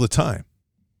see it all the time.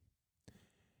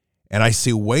 And I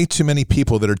see way too many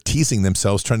people that are teasing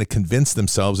themselves, trying to convince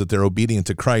themselves that they're obedient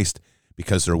to Christ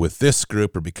because they're with this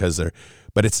group or because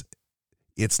but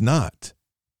it's not.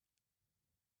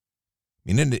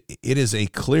 I mean, it is a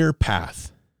clear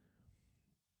path,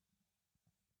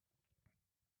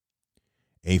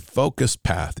 a focused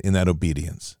path in that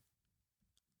obedience.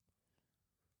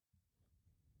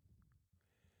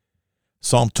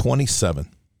 Psalm 27.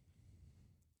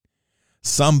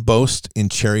 Some boast in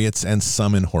chariots and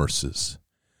some in horses,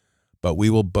 but we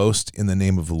will boast in the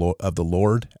name of the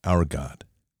Lord our God.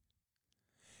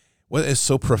 What is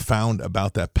so profound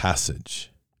about that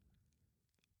passage?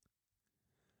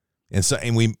 And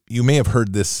you may have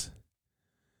heard this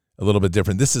a little bit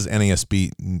different. This is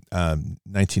NASB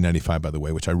 1995, by the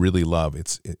way, which I really love.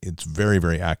 It's very,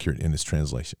 very accurate in its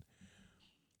translation.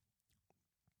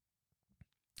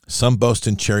 Some boast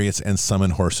in chariots and some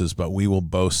in horses, but we will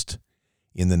boast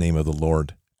in the name of the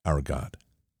Lord our God.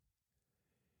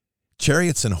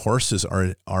 Chariots and horses are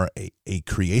a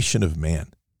creation of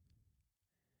man.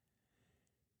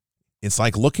 It's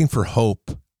like looking for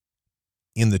hope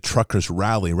in the truckers'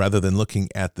 rally rather than looking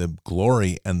at the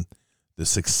glory and the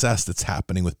success that's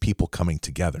happening with people coming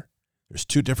together. There's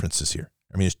two differences here.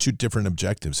 There's two different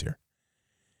objectives here.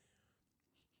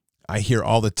 I hear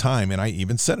all the time, and I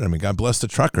even said it, God bless the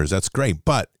truckers. That's great.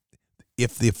 But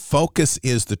if the focus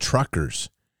is the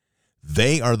truckers,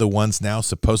 they are the ones now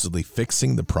supposedly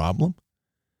fixing the problem.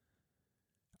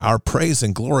 Our praise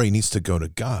and glory needs to go to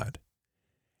God.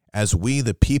 As we,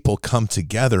 the people, come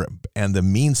together, and the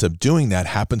means of doing that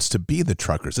happens to be the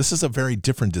truckers. This is a very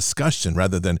different discussion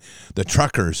rather than the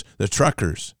truckers.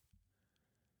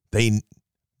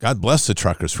 God bless the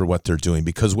truckers for what they're doing,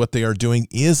 because what they are doing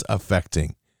is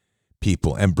affecting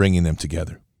people and bringing them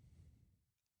together.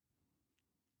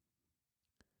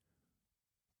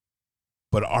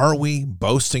 But are we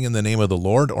boasting in the name of the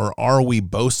Lord, or are we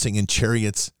boasting in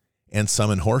chariots and some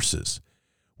in horses,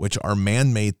 which are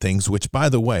man-made things, which, by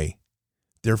the way,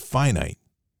 they're finite.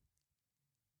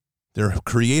 They're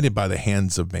created by the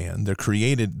hands of man.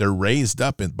 They're raised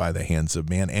up by the hands of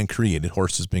man and created,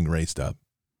 horses being raised up.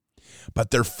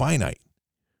 But they're finite.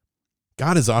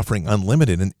 God is offering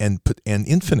unlimited and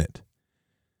infinite.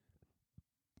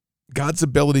 God's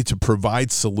ability to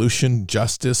provide solution,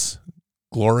 justice,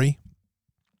 glory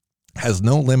has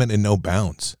no limit and no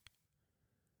bounds.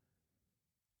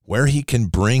 Where he can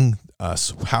bring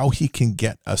us, how he can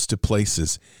get us to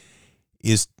places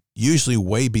is usually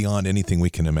way beyond anything we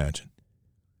can imagine.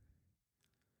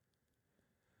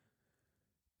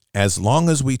 As long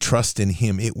as we trust in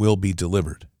him, it will be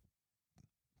delivered.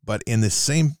 But in the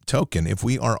same token, if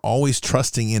we are always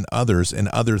trusting in others and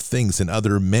other things and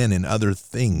other men and other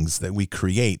things that we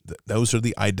create, those are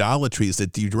the idolatries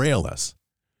that derail us.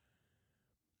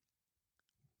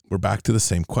 We're back to the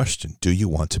same question. Do you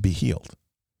want to be healed?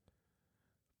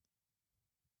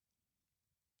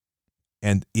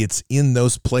 And it's in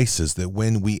those places that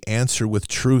when we answer with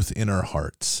truth in our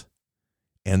hearts,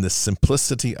 and the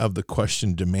simplicity of the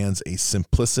question demands a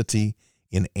simplicity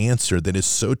in answer that is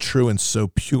so true and so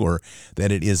pure that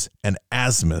it is an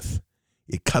azimuth.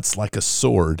 It cuts like a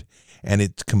sword, and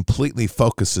it completely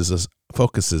focuses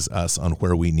us on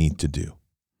where we need to do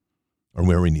or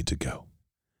where we need to go.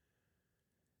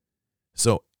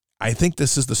 So I think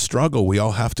this is the struggle we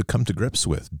all have to come to grips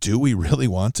with. Do we really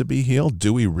want to be healed?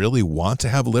 Do we really want to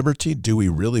have liberty? Do we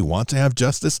really want to have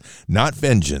justice? Not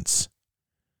vengeance.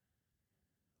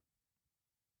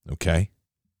 Okay?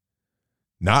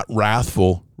 Not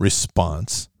wrathful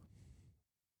response.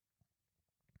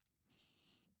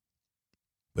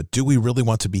 But do we really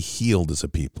want to be healed as a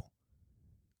people?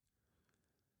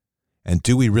 And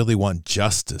do we really want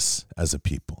justice as a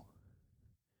people?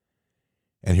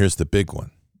 And here's the big one.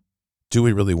 Do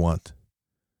we really want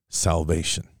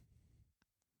salvation?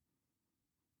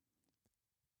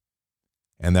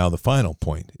 And now the final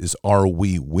point is, are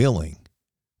we willing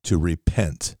to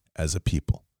repent as a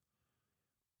people?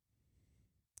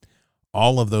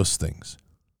 All of those things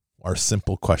are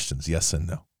simple questions, yes and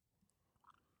no.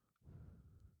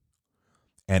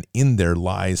 And in there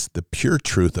lies the pure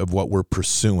truth of what we're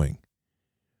pursuing.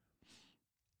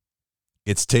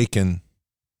 It's taken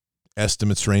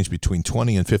estimates range between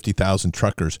 20 and 50,000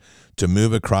 truckers to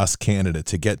move across Canada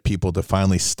to get people to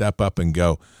finally step up and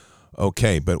go,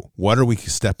 okay, but what are we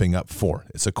stepping up for?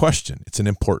 It's a question. It's an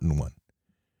important one.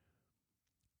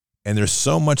 And there's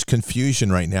so much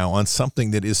confusion right now on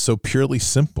something that is so purely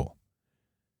simple.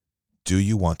 Do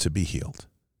you want to be healed?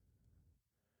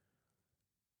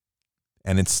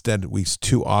 And instead, we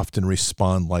too often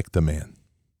respond like the man,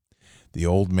 the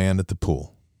old man at the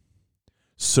pool.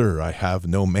 Sir, I have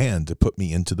no man to put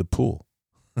me into the pool.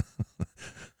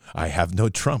 I have no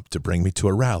Trump to bring me to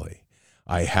a rally.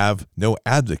 I have no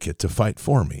advocate to fight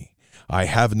for me. I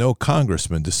have no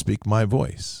congressman to speak my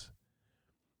voice.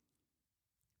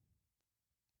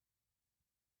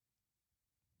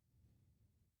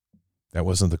 That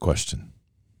wasn't the question.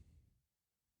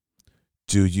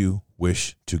 Do you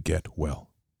wish to get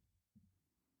well?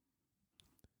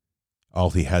 All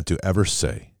he had to ever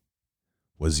say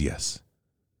was yes.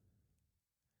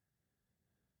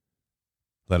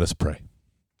 Let us pray.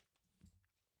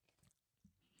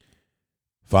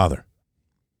 Father,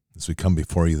 as we come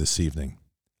before you this evening,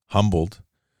 humbled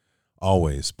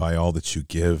always by all that you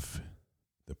give,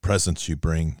 the presence you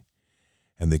bring,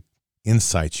 and the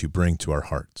insights you bring to our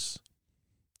hearts.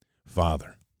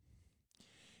 Father,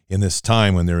 in this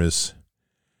time when there is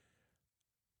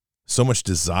so much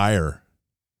desire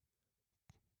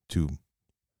to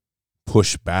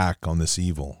push back on this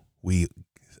evil, we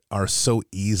are so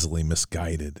easily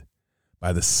misguided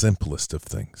by the simplest of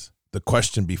things. The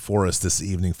question before us this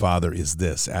evening, Father, is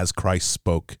this: as Christ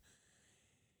spoke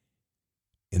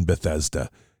in Bethesda,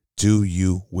 do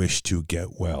you wish to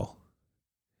get well?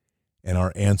 And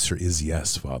our answer is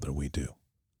yes, Father, we do.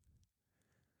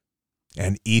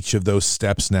 And each of those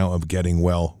steps now of getting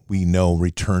well, we know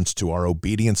returns to our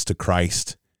obedience to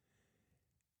Christ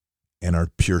and our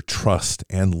pure trust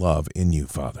and love in you,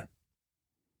 Father.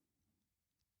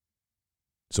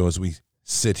 So as we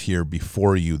sit here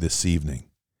before you this evening,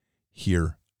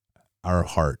 hear our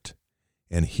heart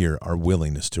and hear our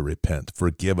willingness to repent.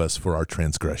 Forgive us for our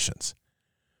transgressions.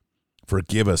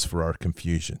 Forgive us for our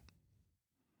confusion.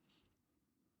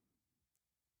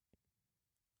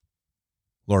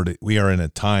 Lord, we are in a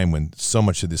time when so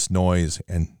much of this noise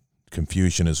and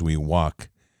confusion as we walk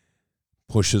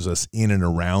pushes us in and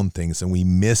around things, and we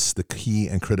miss the key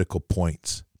and critical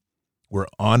points. We're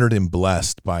honored and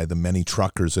blessed by the many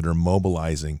truckers that are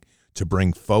mobilizing to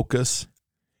bring focus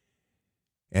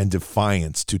and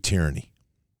defiance to tyranny.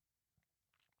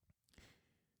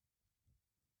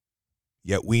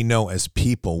 Yet we know as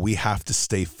people, we have to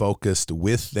stay focused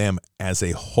with them as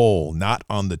a whole, not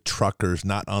on the truckers,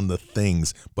 not on the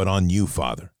things, but on you,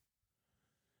 Father.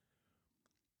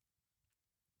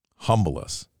 Humble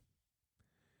us.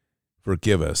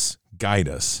 Forgive us. Guide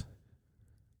us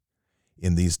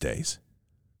in these days.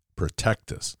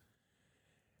 Protect us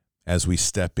as we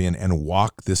step in and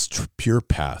walk this pure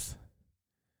path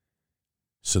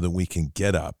so that we can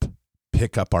get up,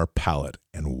 pick up our pallet,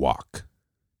 and walk.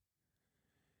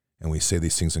 And we say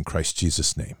these things in Christ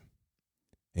Jesus' name.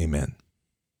 Amen.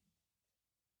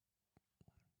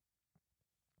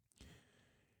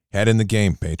 Head in the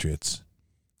game, Patriots.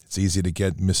 It's easy to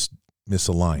get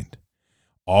misaligned.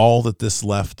 All that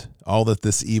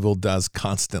this evil does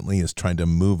constantly is trying to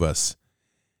move us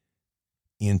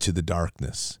into the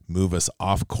darkness, move us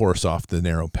off course, off the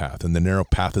narrow path. And the narrow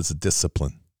path is a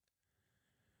discipline.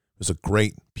 There's a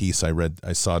great piece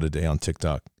I saw today on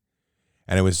TikTok.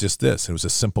 And it was just this. It was a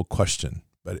simple question,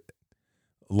 but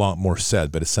a lot more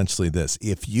said, but essentially this: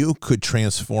 if you could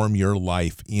transform your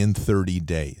life in 30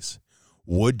 days,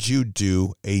 would you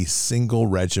do a single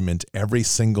regiment every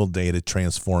single day to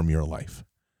transform your life?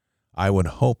 I would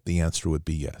hope the answer would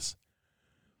be yes.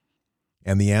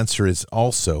 And the answer is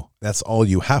also, that's all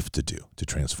you have to do to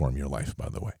transform your life, by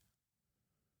the way.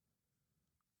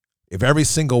 If every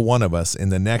single one of us in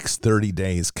the next 30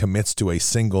 days commits to a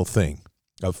single thing,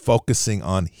 of focusing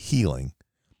on healing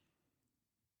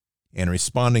and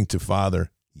responding to Father,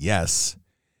 yes,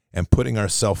 and putting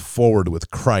ourselves forward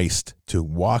with Christ to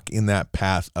walk in that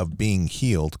path of being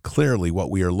healed, clearly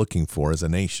what we are looking for as a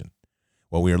nation,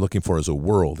 what we are looking for as a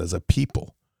world, as a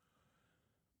people.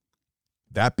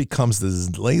 That becomes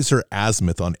the laser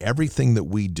azimuth on everything that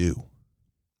we do.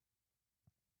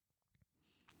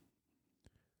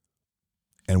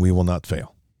 And we will not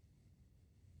fail.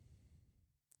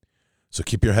 So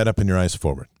keep your head up and your eyes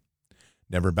forward.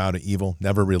 Never bow to evil,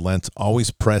 never relent, always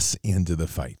press into the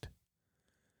fight.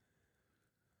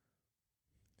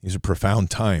 These are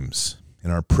profound times,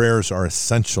 and our prayers are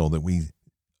essential that we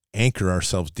anchor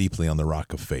ourselves deeply on the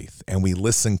rock of faith, and we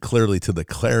listen clearly to the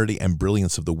clarity and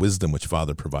brilliance of the wisdom which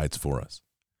Father provides for us.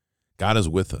 God is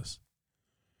with us.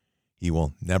 He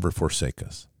will never forsake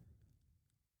us.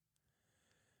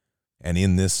 And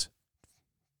in this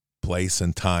place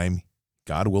and time,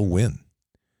 God will win.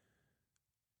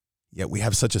 Yet we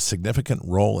have such a significant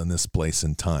role in this place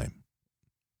and time.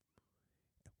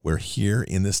 We're here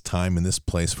in this time, in this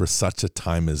place for such a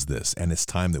time as this. And it's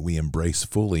time that we embrace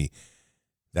fully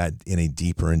that in a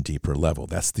deeper and deeper level.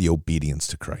 That's the obedience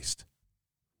to Christ.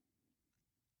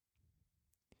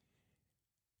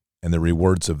 And the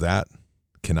rewards of that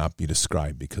cannot be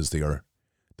described because they are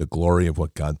the glory of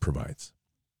what God provides.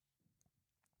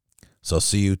 So I'll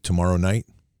see you tomorrow night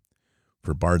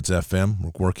for Bards FM.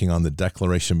 We're working on the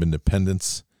Declaration of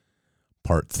Independence,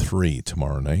 Part 3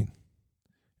 tomorrow night.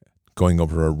 Going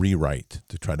over a rewrite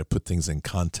to try to put things in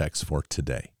context for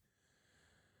today.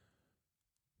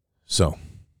 So,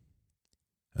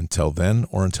 until then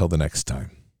or until the next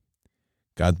time,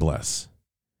 God bless.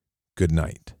 Good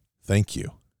night. Thank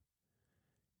you.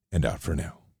 And out for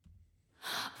now.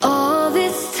 All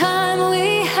this time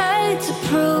we had to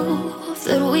prove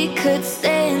that we could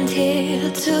stand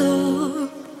here too.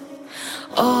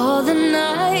 All the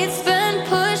nights spent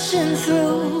pushing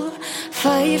through,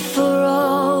 fight for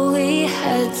all we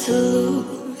had to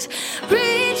lose.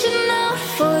 Reaching out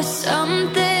for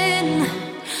something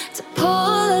to pull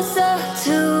us up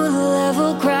to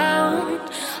level ground.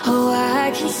 Oh,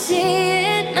 I can see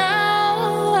it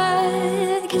now,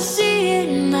 I can see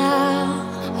it now.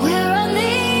 We're on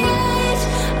the edge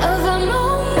of a moment.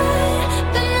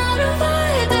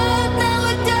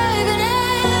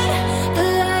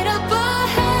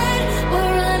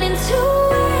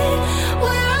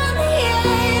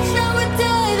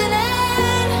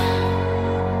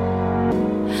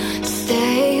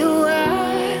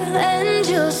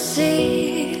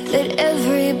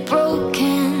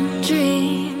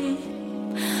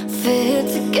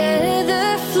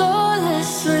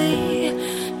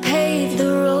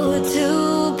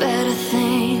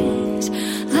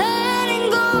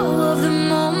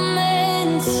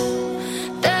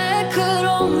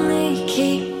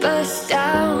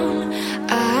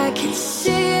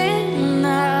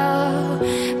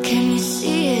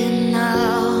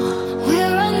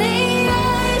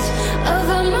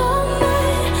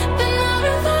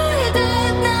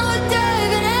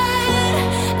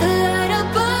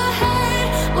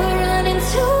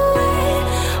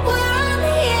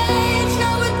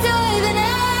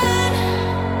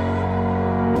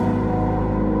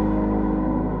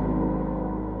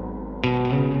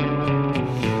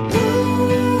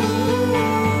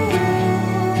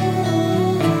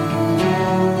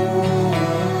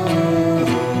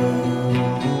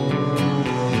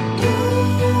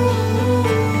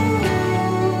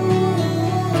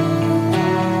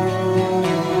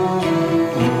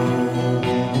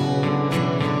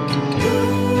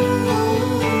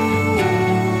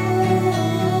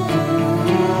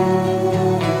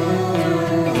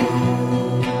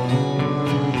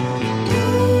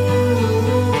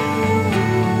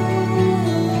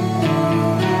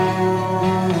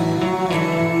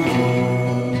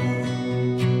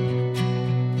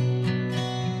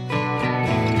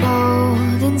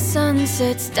 sun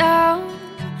sets down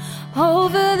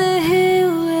over the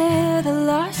hill where the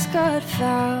lost got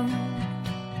found.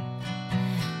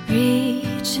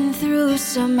 Reaching through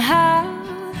somehow.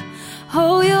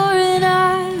 Oh, you're an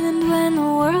island when the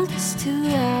world is too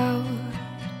loud.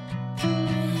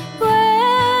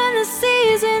 When the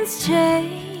seasons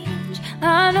change,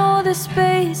 I know the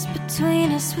space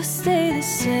between us will stay the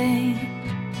same.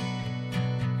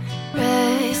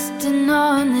 Resting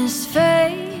on this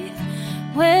faith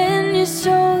when your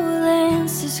soul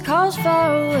answers calls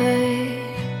far away.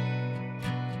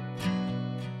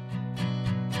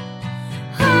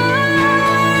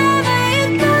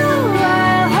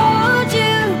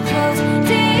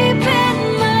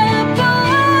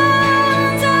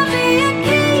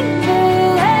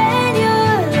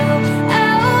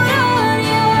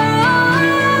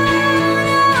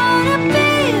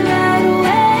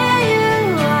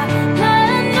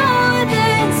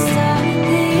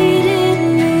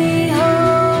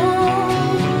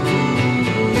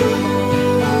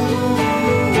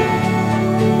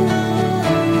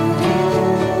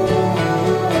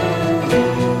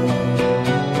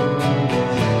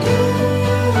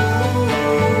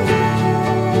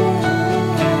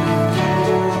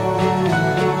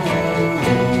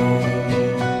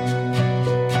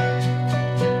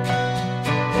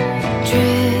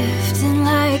 Drifting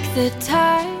like the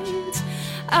tides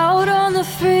out on the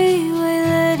freeway,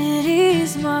 let it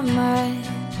ease my mind.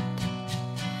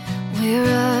 We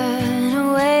run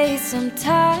away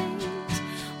sometimes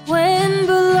when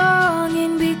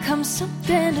belonging becomes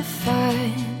something to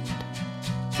find.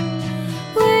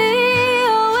 We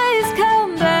always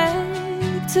come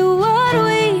back to what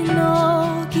we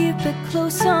know. Keep it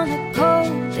close on the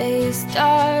cold days,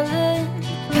 darling.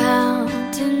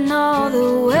 Counting all the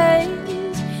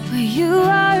ways where you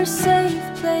are a safe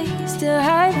place to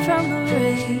hide from the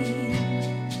rain.